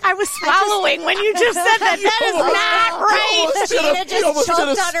 I was swallowing when you just said that. That is not right. Gina just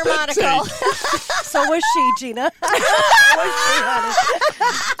choked on her monocle. So was she, Gina. So was she,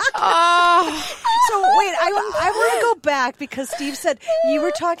 honey. So wait, I want to go back because Steve said you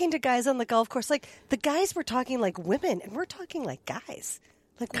were talking to guys on the golf course. Like the guys were talking like women, and we're talking like guys.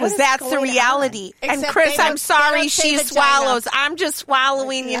 Like, what Because is that's the going reality. on? And Except Chris, they I'm don't- they sorry don't say she vagina. swallows. I'm just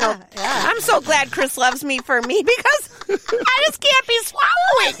swallowing, Yeah. I'm so glad Chris loves me for me because I just can't be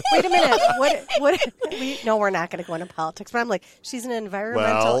swallowing. Wait a minute. What? No, we're not going to go into politics. But I'm like, she's an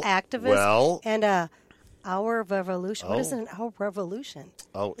environmental activist. And our revolution. What is an our revolution?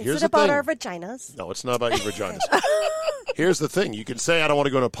 Oh, Is here's it the about thing. our vaginas? No, it's not about your vaginas. Here's the thing. You can say, I don't want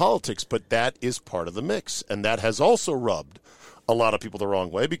to go into politics, but that is part of the mix. And that has also rubbed a lot of people the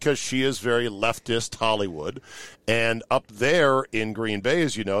wrong way because she is very leftist Hollywood. And up there in Green Bay,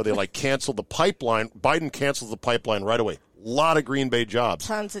 as you know, they canceled the pipeline. Biden canceled the pipeline right away. A lot of Green Bay jobs.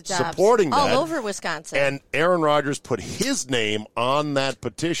 Tons of jobs. Supporting that. All over Wisconsin. And Aaron Rodgers put his name on that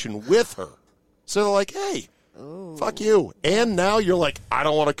petition with her. So they're like, hey, fuck you. And now you're like, I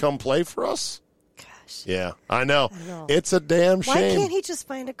don't want to come play for us? Gosh. Yeah, I know. It's a damn shame. Why can't he just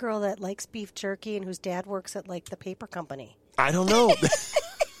find a girl that likes beef jerky and whose dad works at the paper company? I don't know.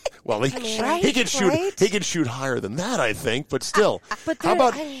 Well, he can shoot. right? He can shoot higher than that, I think. But still, But how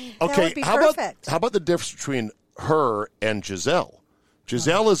about that would be how perfect. about the difference between her and Giselle?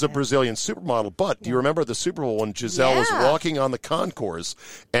 Giselle is a Brazilian supermodel, but do you remember the Super Bowl when Giselle was walking on the concourse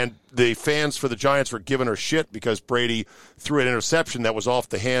and the fans for the Giants were giving her shit because Brady threw an interception that was off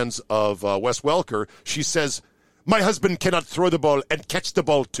the hands of Wes Welker? She says, my husband cannot throw the ball and catch the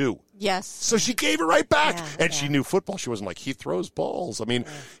ball too. Yes. So she gave it right back. And she knew football. She wasn't like, he throws balls. I mean,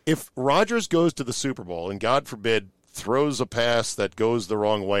 if Rodgers goes to the Super Bowl and, God forbid, throws a pass that goes the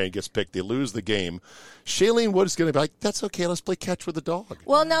wrong way and gets picked, they lose the game, Shailene Wood is going to be like, that's okay, let's play catch with the dog.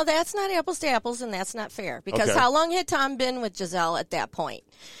 Well, no, that's not apples to apples, and that's not fair. Because how long had Tom been with Giselle at that point?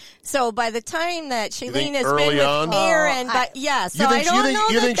 So by the time that Shailene has been with Aaron, but so I don't know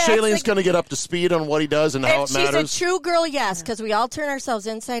you think Shailene's going to get up to speed on what he does and how it matters? She's a true girl, yes, because we all turn ourselves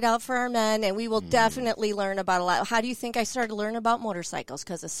inside out for our men, and we will definitely learn about a lot. How do you think I started learning about motorcycles?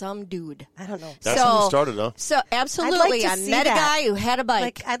 Because of some dude. I don't know. That's how you started, huh? So absolutely, I met a guy who had a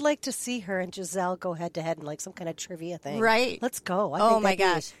bike. I'd like to see her and Giselle go head to head in some kind of trivia thing. Right. Let's go. Oh my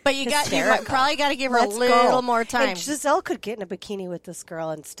gosh! But you probably got to give her Let's a little go. more time. And Giselle could get in a bikini with this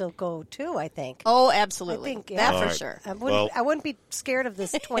girl and still go too, I think. Oh, absolutely. I think, that All for right. sure. I wouldn't be scared of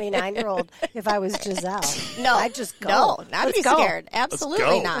this 29-year-old if I was Giselle. No, I'd just go. No, not Let's be go. scared.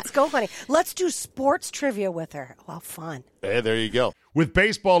 Absolutely not. Let's go, honey. Let's do sports trivia with her. Wow, fun. Hey, there you go. With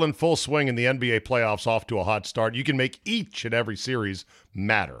baseball in full swing and the NBA playoffs off to a hot start, you can make each and every series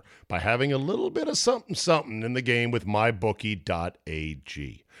matter by having a little bit of something in the game with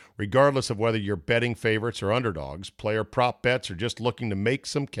mybookie.ag. Regardless of whether you're betting favorites or underdogs, player prop bets, or just looking to make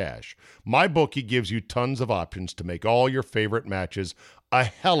some cash, MyBookie gives you tons of options to make all your favorite matches a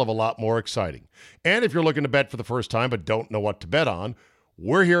hell of a lot more exciting. And if you're looking to bet for the first time but don't know what to bet on,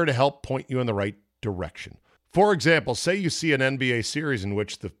 we're here to help point you in the right direction. For example, say you see an NBA series in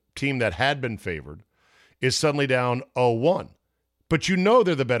which the team that had been favored is suddenly down 0-1. But you know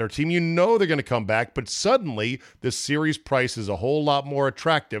they're the better team. You know they're going to come back. But suddenly, the series price is a whole lot more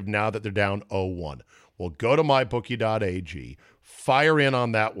attractive now that they're down 0-1. Well, go to mybookie.ag, fire in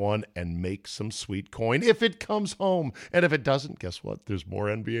on that one, and make some sweet coin if it comes home. And if it doesn't, guess what? There's more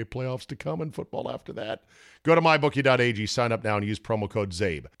NBA playoffs to come and football after that. Go to mybookie.ag, sign up now, and use promo code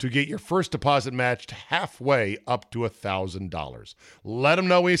ZABE to get your first deposit matched halfway up to $1,000. Let them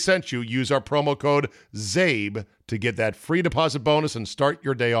know we sent you. Use our promo code ZABE to get that free deposit bonus and start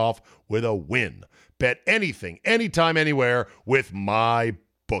your day off with a win. Bet anything, anytime, anywhere with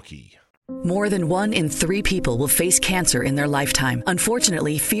MyBookie. More than 1 in 3 people will face cancer in their lifetime.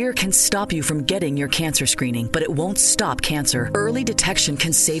 Unfortunately, fear can stop you from getting your cancer screening, but it won't stop cancer. Early detection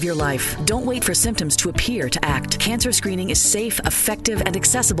can save your life. Don't wait for symptoms to appear to act. Cancer screening is safe, effective, and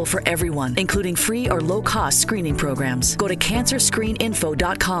accessible for everyone, including free or low-cost screening programs. Go to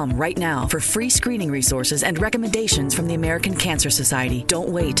cancerscreeninfo.com right now for free screening resources and recommendations from the American Cancer Society. Don't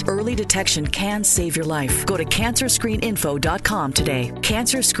wait. Early detection can save your life. Go to cancerscreeninfo.com today.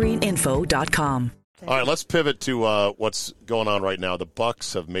 Cancerscreeninfo.com. All right, let's pivot to what's going on right now. The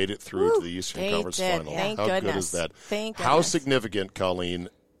Bucks have made it through to the Eastern Conference Final. Thank How goodness. good is that? Thank How goodness. significant, Colleen,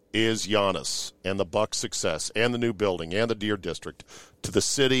 is Giannis and the Bucks' success and the new building and the Deer District to the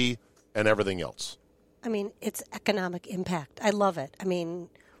city and everything else? I mean, it's economic impact. I love it. I mean,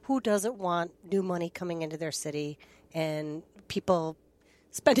 who doesn't want new money coming into their city and people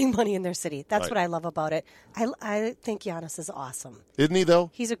spending money in their city? That's Right. what I love about it. I think Giannis is awesome. Isn't he, though?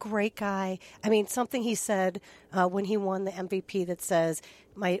 He's a great guy. I mean, something he said when he won the MVP that says,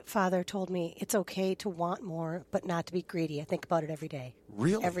 my father told me it's okay to want more, but not to be greedy. I think about it every day.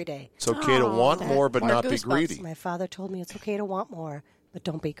 Really? Every day. It's okay to want more, but More not be goosebumps. greedy. My father told me it's okay to want more, but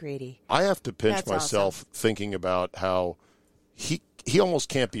don't be greedy. I have to pinch That's myself thinking about how he almost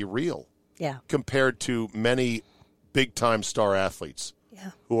can't be real. Yeah. Compared to many big-time star athletes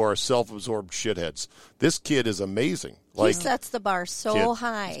who are self-absorbed shitheads. This kid is amazing. He sets the bar so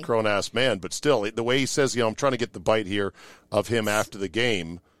high. He's a grown-ass man, but still, the way he says, I'm trying to get the bite here of him after the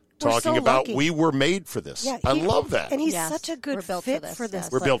game, We're talking so about lucky. we were made for this. Yeah, I love that. And he's Yes, such a good we're built fit for this,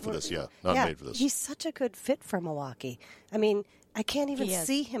 yes. We're Like, built for this, not made for this. He's such a good fit for Milwaukee. I mean, I can't even He is.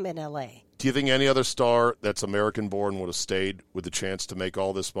 see him in L.A. Do you think any other star that's American-born would have stayed with the chance to make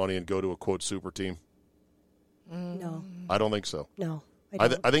all this money and go to a, quote, super team? No. I don't think so. No. I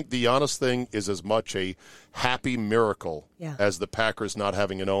think the Giannis thing is as much a happy miracle Yeah. as the Packers not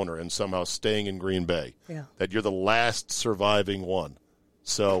having an owner and somehow staying in Green Bay. Yeah. That you're the last surviving one.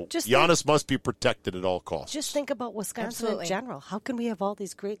 So Just Giannis must be protected at all costs. Just think about Wisconsin Absolutely. in general. How can we have all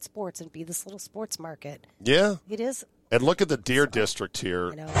these great sports and be this little sports market? Yeah. It is. And look at the Deer District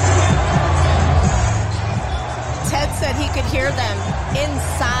here. Ted said he could hear them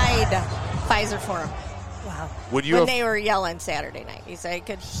inside Pfizer Forum. Wow. Would you when have- they were yelling Saturday night. He said he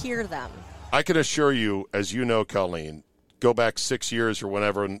could hear them. I can assure you, as you know, Colleen, go back 6 years or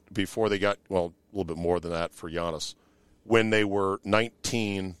whenever before they got, well, a little bit more than that for Giannis, when they were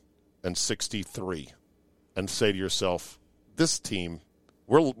 19 and 63, and say to yourself, this team,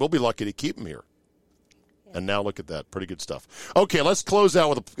 we'll be lucky to keep them here. And now look at that. Pretty good stuff. Okay, let's close out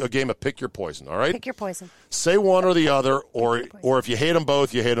with a game of Pick Your Poison, all right? Pick your poison. Say one or the other, or if you hate them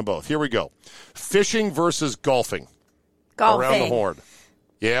both, you hate them both. Here we go. Fishing versus golfing. Around the horn.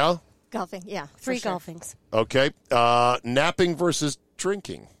 Yeah? Golfing, yeah. Three for sure. golfings. Okay. Napping versus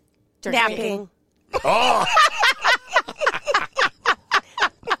drinking. Napping. Oh!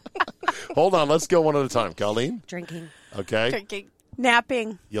 Hold on. Let's go one at a time. Colleen? Drinking. Okay. Drinking.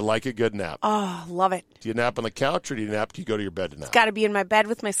 Napping. You like a good nap. Oh, love it. Do you nap on the couch or do you go to your bed to nap? Got to be in my bed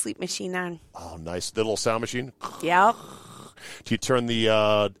with my sleep machine on. Oh, nice. The little sound machine? Yep. Do you turn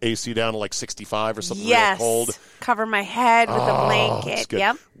the AC down to like 65 or something Yes. real cold? Cover my head with a It's blanket. good.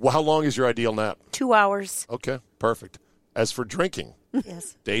 Yep. Well, how long is your ideal nap? 2 hours. Okay, perfect. As for drinking,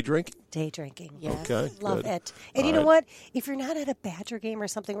 Yes. day drinking? Day drinking. Yes. Okay, Love good. it. And All you know right. what? If you're not at a Badger game or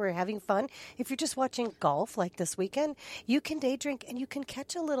something where you're having fun, if you're just watching golf like this weekend, you can day drink and you can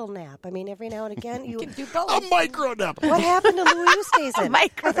catch a little nap. I mean, every now and again, you can do both. A micro nap. What happened to Louis Oosthuizen?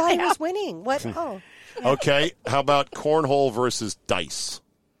 I thought he nap. was winning. What? Oh. Okay, how about cornhole versus dice?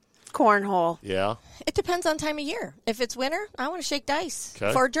 Cornhole. Yeah. It depends on time of year. If it's winter, I want to shake dice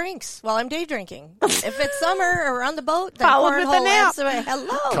Okay. for drinks while I'm day drinking. If it's summer or on the boat, then Followed with a cornhole nap. absolutely.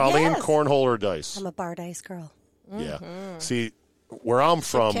 Hello, Colleen, yes. cornhole or dice? I'm a bar dice girl. Yeah. See, where I'm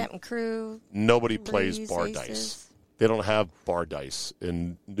from, Captain Crew. nobody plays bar Breeze, dice. Aces. They don't have bar dice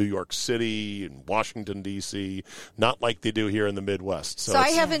in New York City and Washington, D.C., not like they do here in the Midwest. So I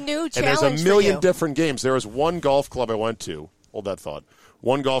have a new challenge. And there's a million for you. different games. There was one golf club I went to. Hold that thought.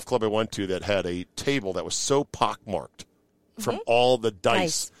 One golf club I went to that had a table that was so pockmarked from all the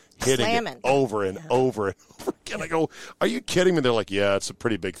dice hitting Slamming. it over and over and over again. I go, are you kidding me? They're like, yeah, it's a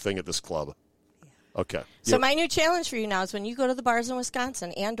pretty big thing at this club. Okay. So my new challenge for you now is when you go to the bars in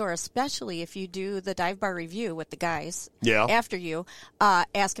Wisconsin, and/or especially if you do the dive bar review with the guys after you,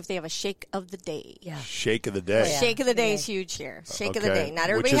 ask if they have a shake of the day. Yeah. Shake of the day. Shake of the day is huge here. Shake of the Okay. day. Not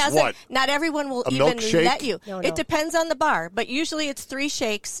everybody Which is has what? it. Not everyone will A even milkshake? let you. No. It depends on the bar, but usually it's 3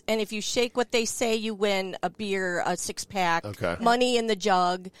 shakes, and if you shake what they say, you win a beer, a 6-pack, Okay. money in the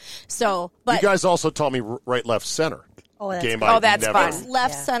jug. So, but You guys also taught me right, left, center. Oh, that's Game fun. I Oh, that's never- fun. it's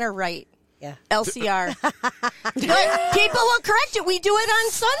left, center, right. Yeah. LCR. But people will correct it. We do it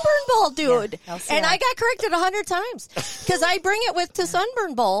on Sunburn Bowl, dude. Yeah, LCR. And I got corrected 100 times because I bring it to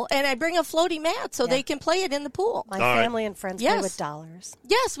Sunburn Bowl and I bring a floaty mat so they can play it in the pool. My All right. family and friends play Yes. with dollars.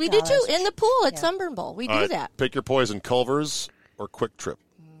 Yes, we do too. Dollars. In the pool at Yeah. Sunburn Bowl. We All do right, that. Pick your poison, Culver's or Quick Trip.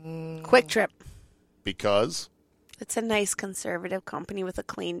 Quick Trip. Because It's a nice conservative company with a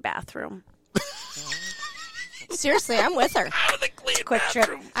clean bathroom. Seriously, I'm with her. Quick Trip.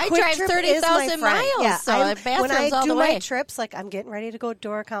 I Quick drive Trip 30,000 is my friend. miles, Yeah, so when bathrooms I all do the my way. trips, like I'm getting ready to go to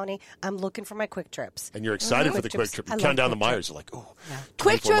Door County, I'm looking for my Quick Trips. and you're excited for the Quick Quick Trip. Trips. You I count love down the Quick Trip. Myers. You're like, ooh.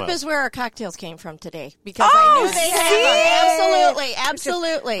 Quick 24 Trip miles. is where our cocktails came from today because I knew they had them.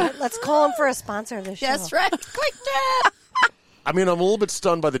 Absolutely. Let's call them for a sponsor of this show. That's right. Quick Trip. I mean, I'm a little bit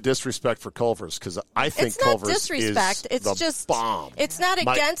stunned by the disrespect for Culver's because I think It's not Culver's disrespect. is It's the just bomb. It's not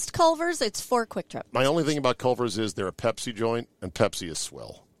against Culver's. It's for Quick Trip. My only thing about Culver's is they're a Pepsi joint, and Pepsi is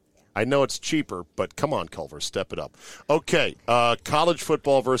swill. I know it's cheaper, but come on, Culver's, step it up. Okay, college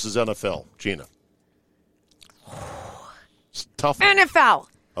football versus NFL. Gina. It's a tough one. NFL.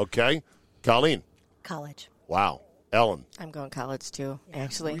 Okay. Colleen. College. Wow. Ellen. I'm going college too,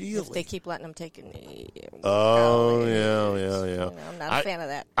 actually. Really? If they keep letting them take it. Oh, yeah. I'm not a fan of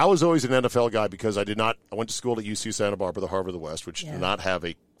that. I was always an NFL guy because I went to school at UC Santa Barbara, the Harvard of the West, which did not have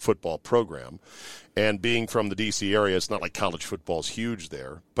a football program. And being from the D.C. area, it's not like college football is huge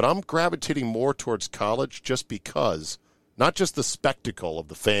there. But I'm gravitating more towards college just because, not just the spectacle of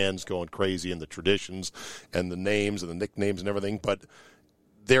the fans going crazy and the traditions and the names and the nicknames and everything, but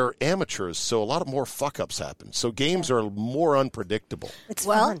they're amateurs, so a lot of more fuck-ups happen. So games are more unpredictable. It's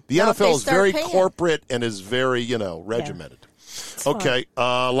fun. The NFL is very corporate and is very, regimented. Okay,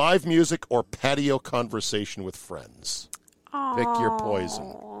 live music or patio conversation with friends? Pick your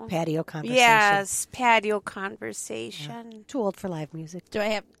poison. Patio conversation. Yes, patio conversation. Too old for live music.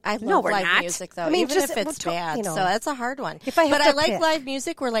 I love No, we're live not. music though. I mean, even just- if it's bad. you know. So that's a hard one. If I have but to I like pick. live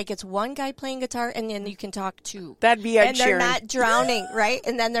music where like it's one guy playing guitar and then you can talk two. That'd be Ed and they're Sheeran. not drowning, right?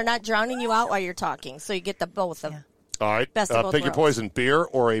 And then they're not drowning you out while you're talking. So you get the both of All right, Best of both pick your worlds. poison, beer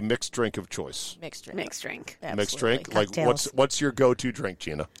or a mixed drink of choice? mixed drink. Mixed drink. Mixed drink? Cocktails. Like what's your go-to drink,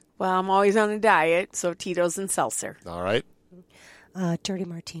 Gina? Well, I'm always on a diet, so Tito's and seltzer. All right. Dirty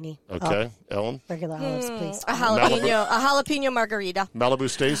martini. Okay. Ellen? Regular olives, please. A jalapeno margarita. Malibu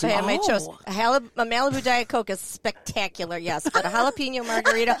Stacy? I had my choice. A Malibu Diet Coke is spectacular, yes, but a jalapeno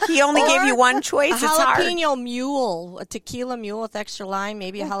margarita. He only gave you one choice. A It's hard. jalapeno mule, a tequila mule with extra lime,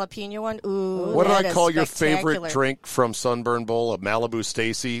 maybe a jalapeno one. Ooh, What did that I is call your spectacular. favorite drink from Sunburn Bowl? A Malibu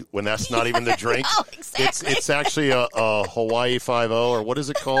Stacy, when that's not even the drink. Oh, exactly. It's actually a Hawaii 5-0, or what is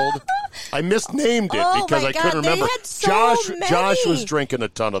it called? I misnamed it Oh, because my I God, couldn't they remember. had so Josh was many. drinking a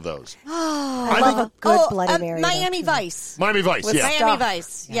ton of those. I love a good Bloody Mary. Miami though, too. Vice. Miami Vice, With yeah. Miami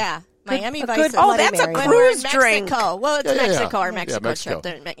Vice, yeah. Miami a Vice. good is- Oh, that's a Bloody Mary. when we're in cruise drink. Mexico. Well, it's Yeah, yeah, Mexico yeah. or Mexico Yeah, Mexico.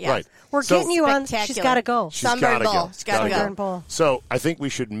 trip. There- yeah. Right. We're So- getting you on. She's Spectacular. got to go. She's Sunburn gotta Bowl. go. She's gotta go. Sunburn Bowl. So I think we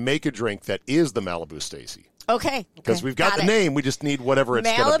should make a drink that is the Malibu Stacy. Okay. Because we've got the it. name, we just need whatever it's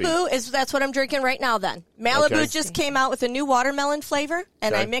going to be. Malibu that's what I'm drinking right now. Then Malibu Okay. just came out with a new watermelon flavor,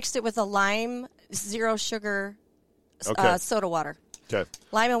 and Okay. I mixed it with a lime zero sugar Okay. soda water. Okay.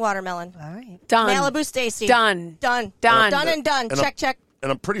 Lime and watermelon. All right. Done. Malibu Stacy. Done. Done. Done. Done and done. And check, check. And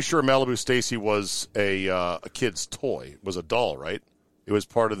I'm pretty sure Malibu Stacy was a kid's toy. It was a doll, right? It was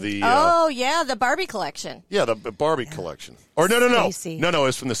part of the Oh, yeah, the Barbie collection. the Barbie collection. Or no. Stacy. No, it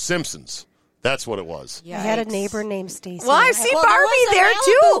was from The Simpsons. That's what it was. I had a Yikes. neighbor named Stacy. Well, I've seen Well, Barbie there there was a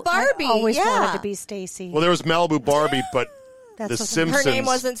too. Malibu Barbie. I always yeah. wanted to be Stacy. Well, there was Malibu Barbie, but That's The what Simpsons. Her name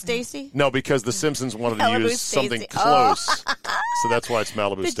wasn't Stacy? No, because The Simpsons wanted to Malibu use something Stacy. Oh. close. So that's why it's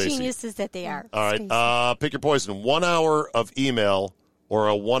Malibu The Stacy. geniuses that they are. All right. Pick your poison. 1 hour of email or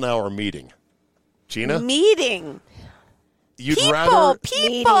a 1 hour meeting. Gina? Meeting. you'd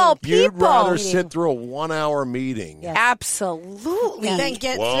People rather sit through a 1-hour meeting. Yes. Absolutely. Then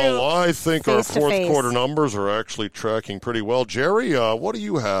get Well, I think our fourth face. quarter numbers are actually tracking pretty well. Jerry, what do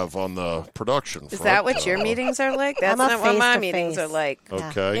you have on the production front? Is that what your meetings are like? That's not what my meetings are like.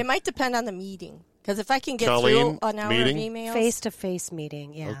 Okay. It might depend on the meeting. Because if I can get Colleen, through an hour meeting? of emails. Face-to-face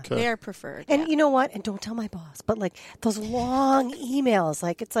meeting, yeah. Okay. They are preferred. And you know what? And don't tell my boss, but like those long emails,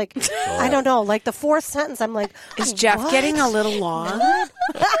 like it's like, I don't know, like the fourth sentence, I'm like, is Jeff getting a little long?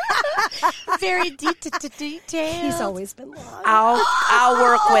 Very detailed. He's always been long. I'll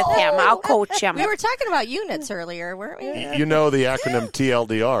work with him. I'll coach him. We were talking about units earlier, weren't we? You know the acronym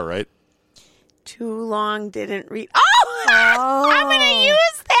TLDR, right? Too long, didn't read. Oh, I'm going to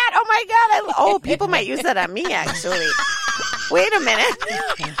use that. Oh, my God. People might use that on me, actually. Wait a minute.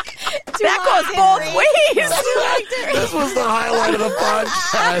 That goes both ways. This was the highlight of the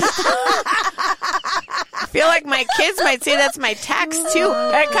podcast. I feel like my kids might say that's my text, too.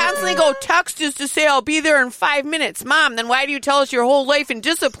 I constantly go, text is to say I'll be there in 5 minutes. Mom, then why do you tell us your whole life and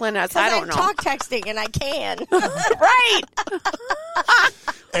discipline us? I don't know. Talk texting, and I can. Right.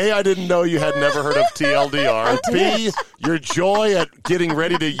 A, I didn't know you had never heard of TLDR. B, your joy at getting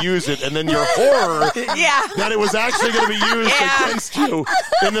ready to use it, and then your horror that it was actually going to be used against you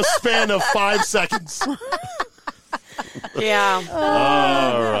in the span of 5 seconds. Yeah.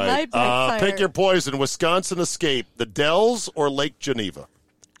 All right. Pick your poison. Wisconsin escape, the Dells or Lake Geneva?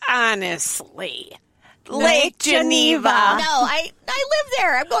 Honestly. Lake Geneva. No, I live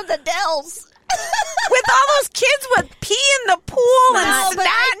there. I'm going to the Dells. With all those kids with pee in the pool and but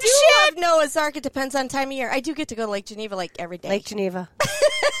that I do shit. love Noah's Ark. It depends on time of year. I do get to go to Lake Geneva like every day. Lake Geneva.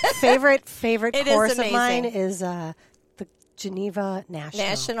 favorite It course is of mine amazing. is the Geneva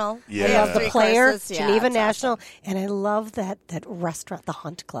National. Yeah. I love the Three player, courses, yeah, Geneva it's National, and I love that restaurant, the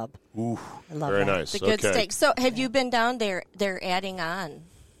Hunt Club. Ooh, I love very that. nice. The good Okay. steak. So have you been down there? They're adding on.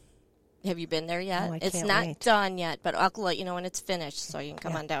 Have you been there yet? No, I it's can't not wait. done yet, but I'll let you know when it's finished so you can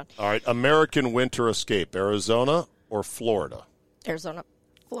come on down. All right. American winter escape, Arizona or Florida? Arizona.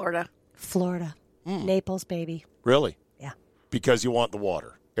 Florida. Naples, baby. Really? Yeah. Because you want the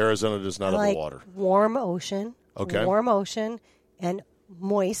water. Arizona does not have like the water. warm ocean. Okay. Warm ocean and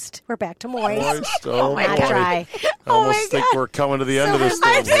moist. We're back to moist. Moist. Oh, my boy. God. Dry. I almost think we're coming to the end of this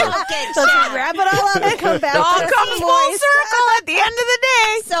thing here. Let's wrap it all up and come back. It all to comes full moist. circle at the end of the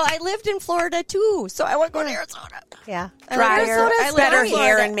day. So I lived in Florida too. So I want to go to Arizona. Yeah. Drier, better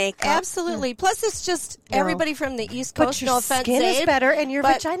hair and makeup. Absolutely. Plus, it's just everybody from the East But Coast. your No offense, skin is Zabe, better and your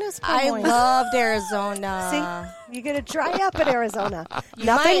but vagina's I moist. loved Arizona. See, you're going to dry up in Arizona. You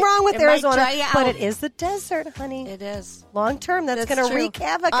Nothing might. wrong with It might Arizona, dry you but out. it is the desert, honey. It is. Long term, that's going to true. wreak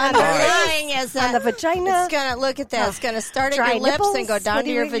havoc on Underlying the is on the vagina. It's gonna look at that. It's gonna start at Dry your lips nipples? and go down What to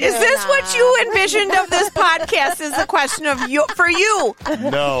do your you- vagina. Is this what you envisioned of this podcast? Is the question of you for you?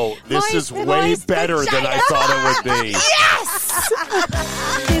 No, this is way better than I thought it would be. Yes.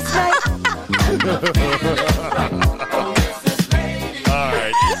 It's like, All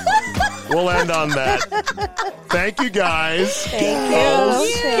right. We'll end on that. Thank you, guys. thank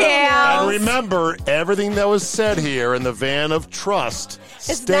you. And remember, everything that was said here in the van of trust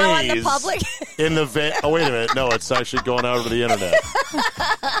It's stays now on the public. in the van. Oh, wait a minute. No, it's actually going out over the internet.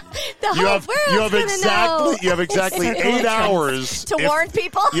 The You whole have world's gonna know. you have exactly 8 hours to warn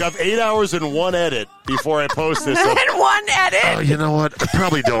people. You have 8 hours and one edit before I post this. And one edit. Oh, you know what? I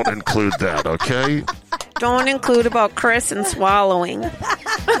probably don't include that. Okay. Don't include about Chris and swallowing.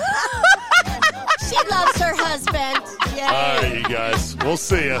 She loves her husband. Yay. All right, you guys. We'll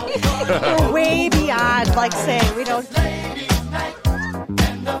see you. We're way beyond, like saying we don't.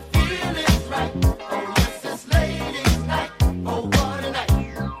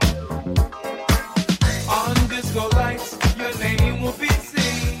 On disco lights, your name will be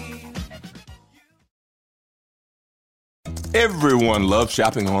seen. Everyone loves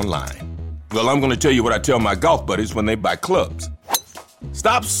shopping online. Well, I'm going to tell you what I tell my golf buddies when they buy clubs.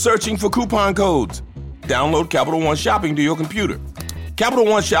 Stop searching for coupon codes. Download Capital One Shopping to your computer. Capital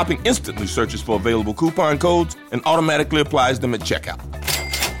One Shopping instantly searches for available coupon codes and automatically applies them at checkout.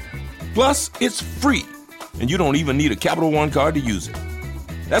 Plus, it's free, and you don't even need a Capital One card to use it.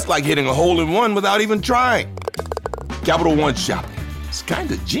 That's like hitting a hole in one without even trying. Capital One Shopping. It's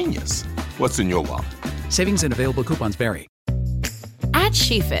kind of genius. What's in your wallet? Savings and available coupons vary. At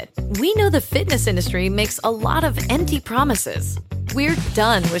SheFit, we know the fitness industry makes a lot of empty promises. We're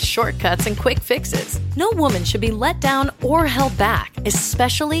done with shortcuts and quick fixes. No woman should be let down or held back,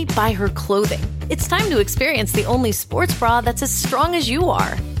 especially by her clothing. It's time to experience the only sports bra that's as strong as you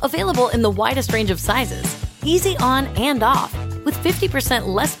are. Available in the widest range of sizes, easy on and off, with 50%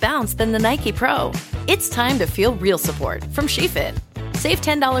 less bounce than the Nike Pro. It's time to feel real support from SheFit. Save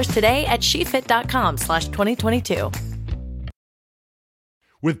 $10 today at SheFit.com/2022.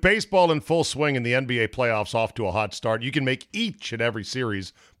 With baseball in full swing and the NBA playoffs off to a hot start, you can make each and every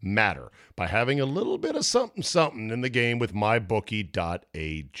series matter by having a little bit of something in the game with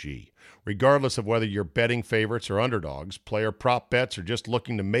MyBookie.ag. Regardless of whether you're betting favorites or underdogs, player prop bets, or just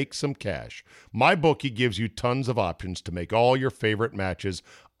looking to make some cash, MyBookie gives you tons of options to make all your favorite matches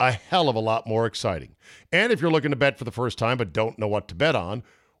a hell of a lot more exciting. And if you're looking to bet for the first time but don't know what to bet on,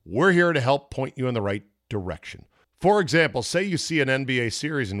 we're here to help point you in the right direction. For example, say you see an NBA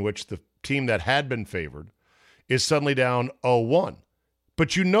series in which the team that had been favored is suddenly down 0-1.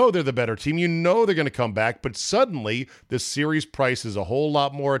 But you know they're the better team. You know they're going to come back. But suddenly, the series price is a whole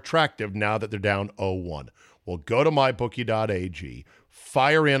lot more attractive now that they're down 0-1. Well, go to mybookie.ag,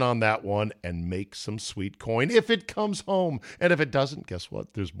 fire in on that one, and make some sweet coin if it comes home. And if it doesn't, guess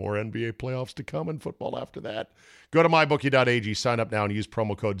what? There's more NBA playoffs to come and football after that. Go to mybookie.ag, sign up now, and use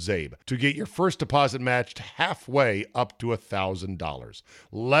promo code ZABE to get your first deposit matched halfway up to $1,000.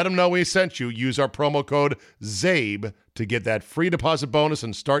 Let them know we sent you. Use our promo code ZABE to get that free deposit bonus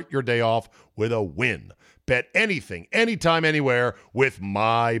and start your day off with a win. Bet anything, anytime, anywhere with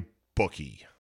MyBookie.